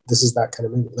shit, this is that kind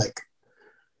of movie. Like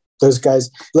those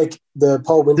guys, like the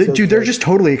Paul Winfield. Dude, they're just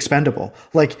totally expendable.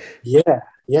 Like, yeah.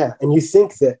 And you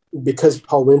think that because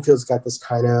Paul Winfield's got this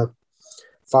kind of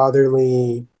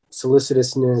fatherly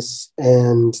solicitousness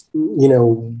and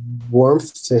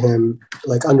warmth to him,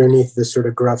 like underneath this sort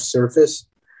of gruff surface,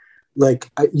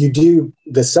 like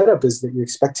the setup is that you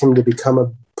expect him to become a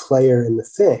player in the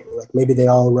thing. Like maybe they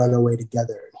all run away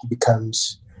together and he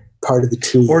becomes part of the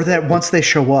team, or that once they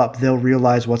show up they'll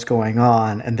realize what's going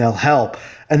on and they'll help,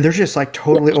 and they're just like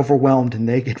totally overwhelmed and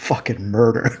they get fucking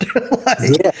murdered.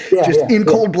 In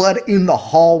cold blood in the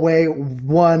hallway,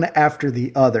 one after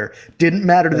the other. Didn't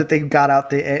matter that they got out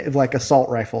the like assault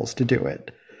rifles to do it.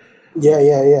 And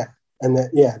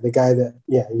the guy that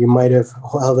you might have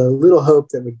held a little hope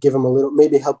that would give him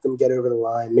maybe help them get over the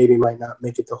line, maybe might not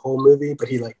make it the whole movie, but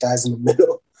he like dies in the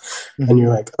middle. Mm-hmm. And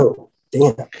you're like, oh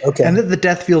damn, okay. And then the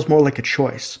death feels more like a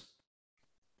choice.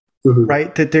 Mm-hmm.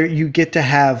 Right? That you get to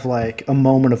have like a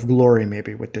moment of glory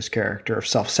maybe with this character, of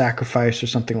self-sacrifice or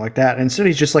something like that. And instead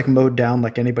he's just like mowed down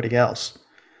like anybody else.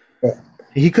 Right.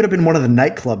 He could have been one of the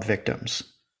nightclub victims.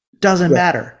 Doesn't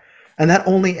matter. And that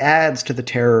only adds to the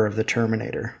terror of the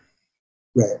Terminator.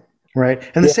 Right.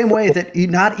 And the same way that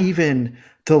not even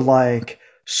the like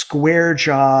square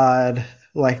jawed,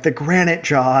 like the granite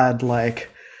jawed, like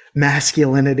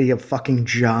masculinity of fucking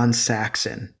John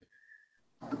Saxon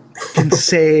can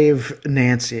save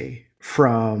Nancy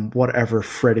from whatever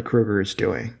Freddy Krueger is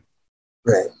doing.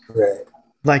 Right, right.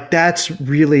 Like, that's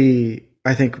really,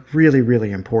 I think, really,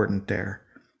 really important there.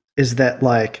 Is that,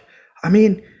 like, I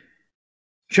mean,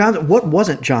 what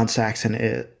wasn't John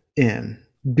Saxon in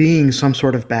being some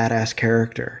sort of badass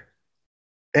character?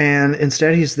 And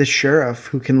instead he's this sheriff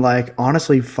who can, like,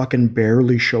 honestly fucking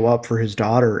barely show up for his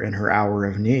daughter in her hour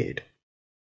of need.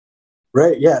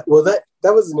 Right, yeah. Well, that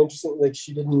was an interesting, like,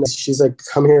 she's like,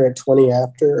 come here at 20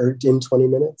 after, or in 20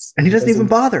 minutes. And he doesn't even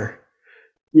bother.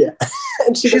 Yeah.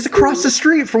 And she's across the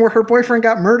street from where her boyfriend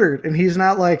got murdered. And he's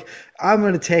not like, I'm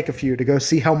going to take a few to go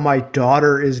see how my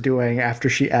daughter is doing after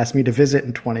she asked me to visit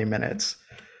in 20 minutes.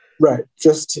 Right.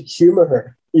 Just to humor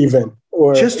her, even.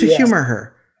 Or just to humor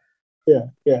her. Yeah,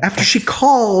 yeah. After she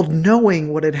called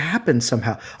knowing what had happened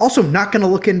somehow. Also, not going to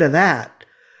look into that.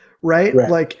 Right?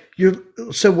 Like,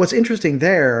 so what's interesting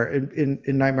there in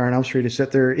Nightmare on Elm Street is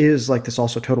that there is, like, this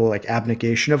also total, like,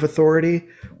 abnegation of authority,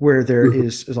 where there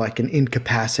is like an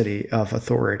incapacity of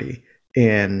authority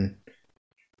in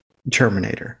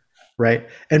Terminator, right?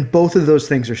 And both of those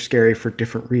things are scary for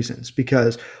different reasons,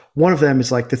 because one of them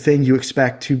is, like, the thing you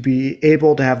expect to be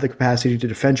able to have the capacity to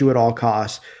defend you at all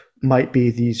costs might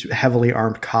be these heavily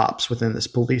armed cops within this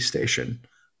police station,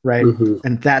 right?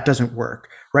 And that doesn't work.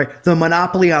 Right. The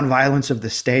monopoly on violence of the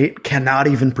state cannot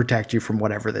even protect you from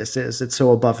whatever this is. It's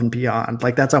so above and beyond.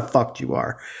 Like, that's how fucked you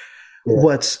are. Yeah.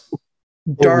 What's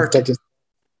dark.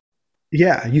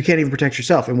 Yeah, you can't even protect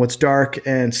yourself. And what's dark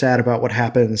and sad about what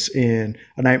happens in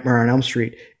A Nightmare on Elm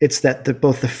Street, it's that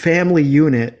both the family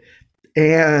unit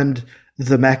and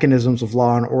the mechanisms of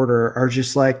law and order are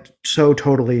just, like, so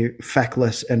totally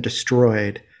feckless and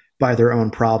destroyed by their own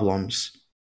problems.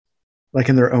 Like,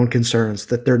 in their own concerns,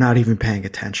 that they're not even paying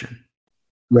attention.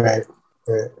 Right.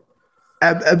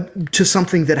 To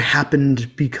something that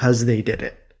happened because they did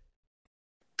it.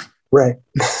 Right.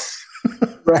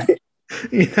 Right.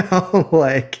 You know,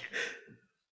 like.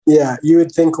 Yeah, you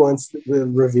would think once the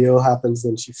reveal happens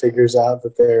and she figures out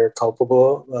that they're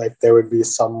culpable, like, there would be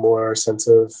some more sense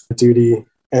of duty.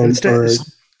 And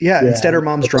instead her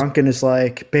mom's drunk and is,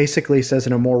 like, basically says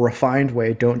in a more refined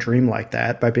way, don't dream like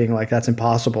that, by being like, that's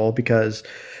impossible because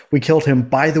we killed him.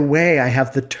 By the way, I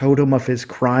have the totem of his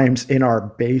crimes in our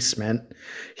basement.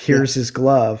 Here's his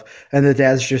glove. And the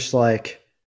dad's just like,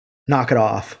 knock it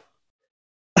off.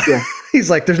 Yeah. He's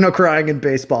like, there's no crying in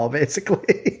baseball,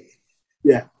 basically.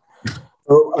 Yeah.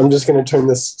 Oh, I'm just going to turn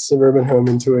this suburban home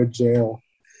into a jail.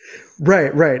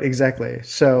 Right, exactly.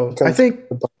 So I think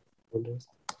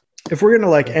if we're going to,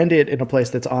 like, end it in a place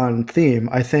that's on theme,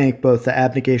 I think both the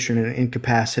abnegation and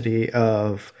incapacity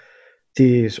of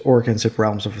these organs and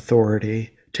realms of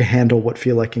authority to handle what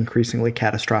feel like increasingly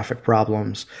catastrophic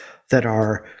problems that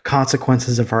are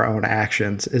consequences of our own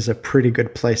actions is a pretty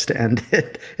good place to end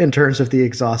it in terms of the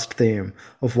exhaust theme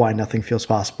of why nothing feels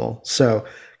possible. So,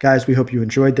 guys, we hope you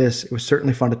enjoyed this. It was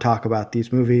certainly fun to talk about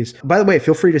these movies. By the way,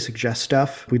 feel free to suggest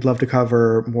stuff. We'd love to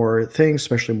cover more things,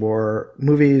 especially more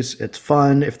movies. It's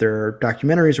fun. If there are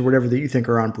documentaries or whatever that you think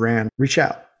are on brand, reach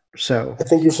out. So I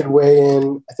think you should weigh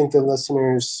in. I think the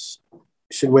listeners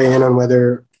should weigh in on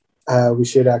whether we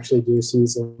should actually do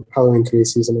Halloween 3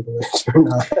 Season of the Witch or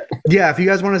not. Yeah, if you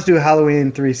guys want us to do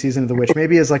Halloween 3 Season of the Witch,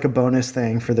 maybe as, like, a bonus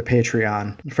thing for the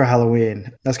Patreon for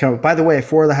Halloween. That's kind of, by the way,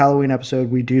 for the Halloween episode,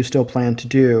 we do still plan to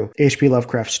do H.P.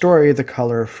 Lovecraft's story, The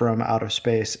Color from Outer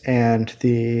Space, and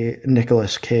the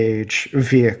Nicolas Cage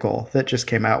vehicle that just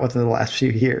came out within the last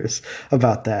few years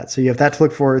about that. So you have that to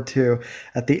look forward to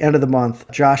at the end of the month.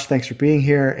 Josh, thanks for being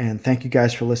here, and thank you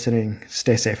guys for listening.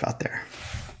 Stay safe out there.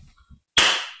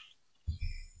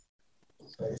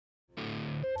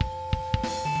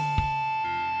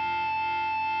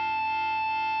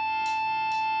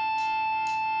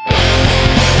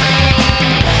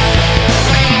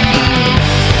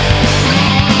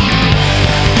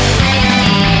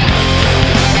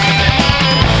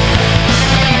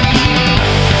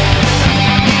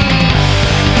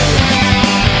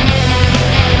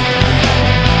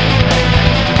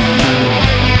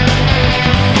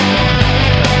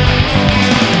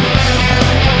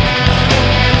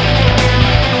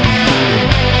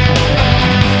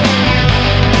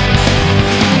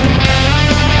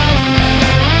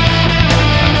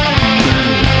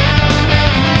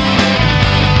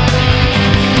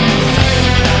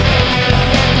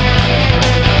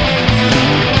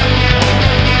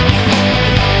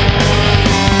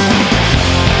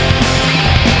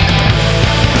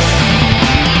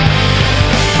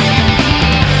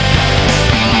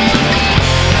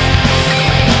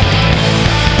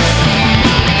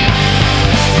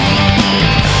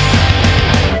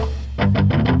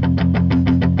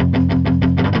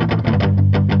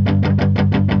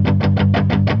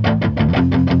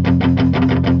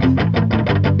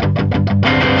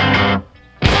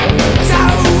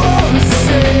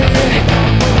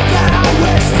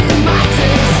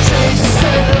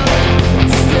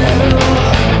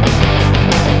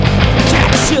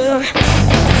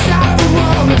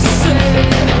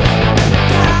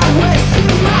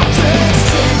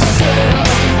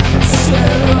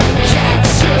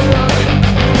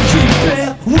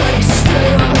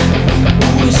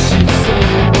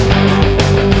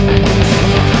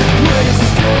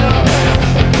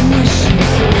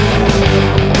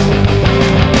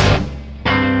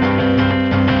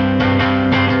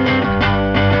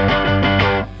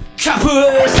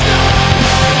 Octopus!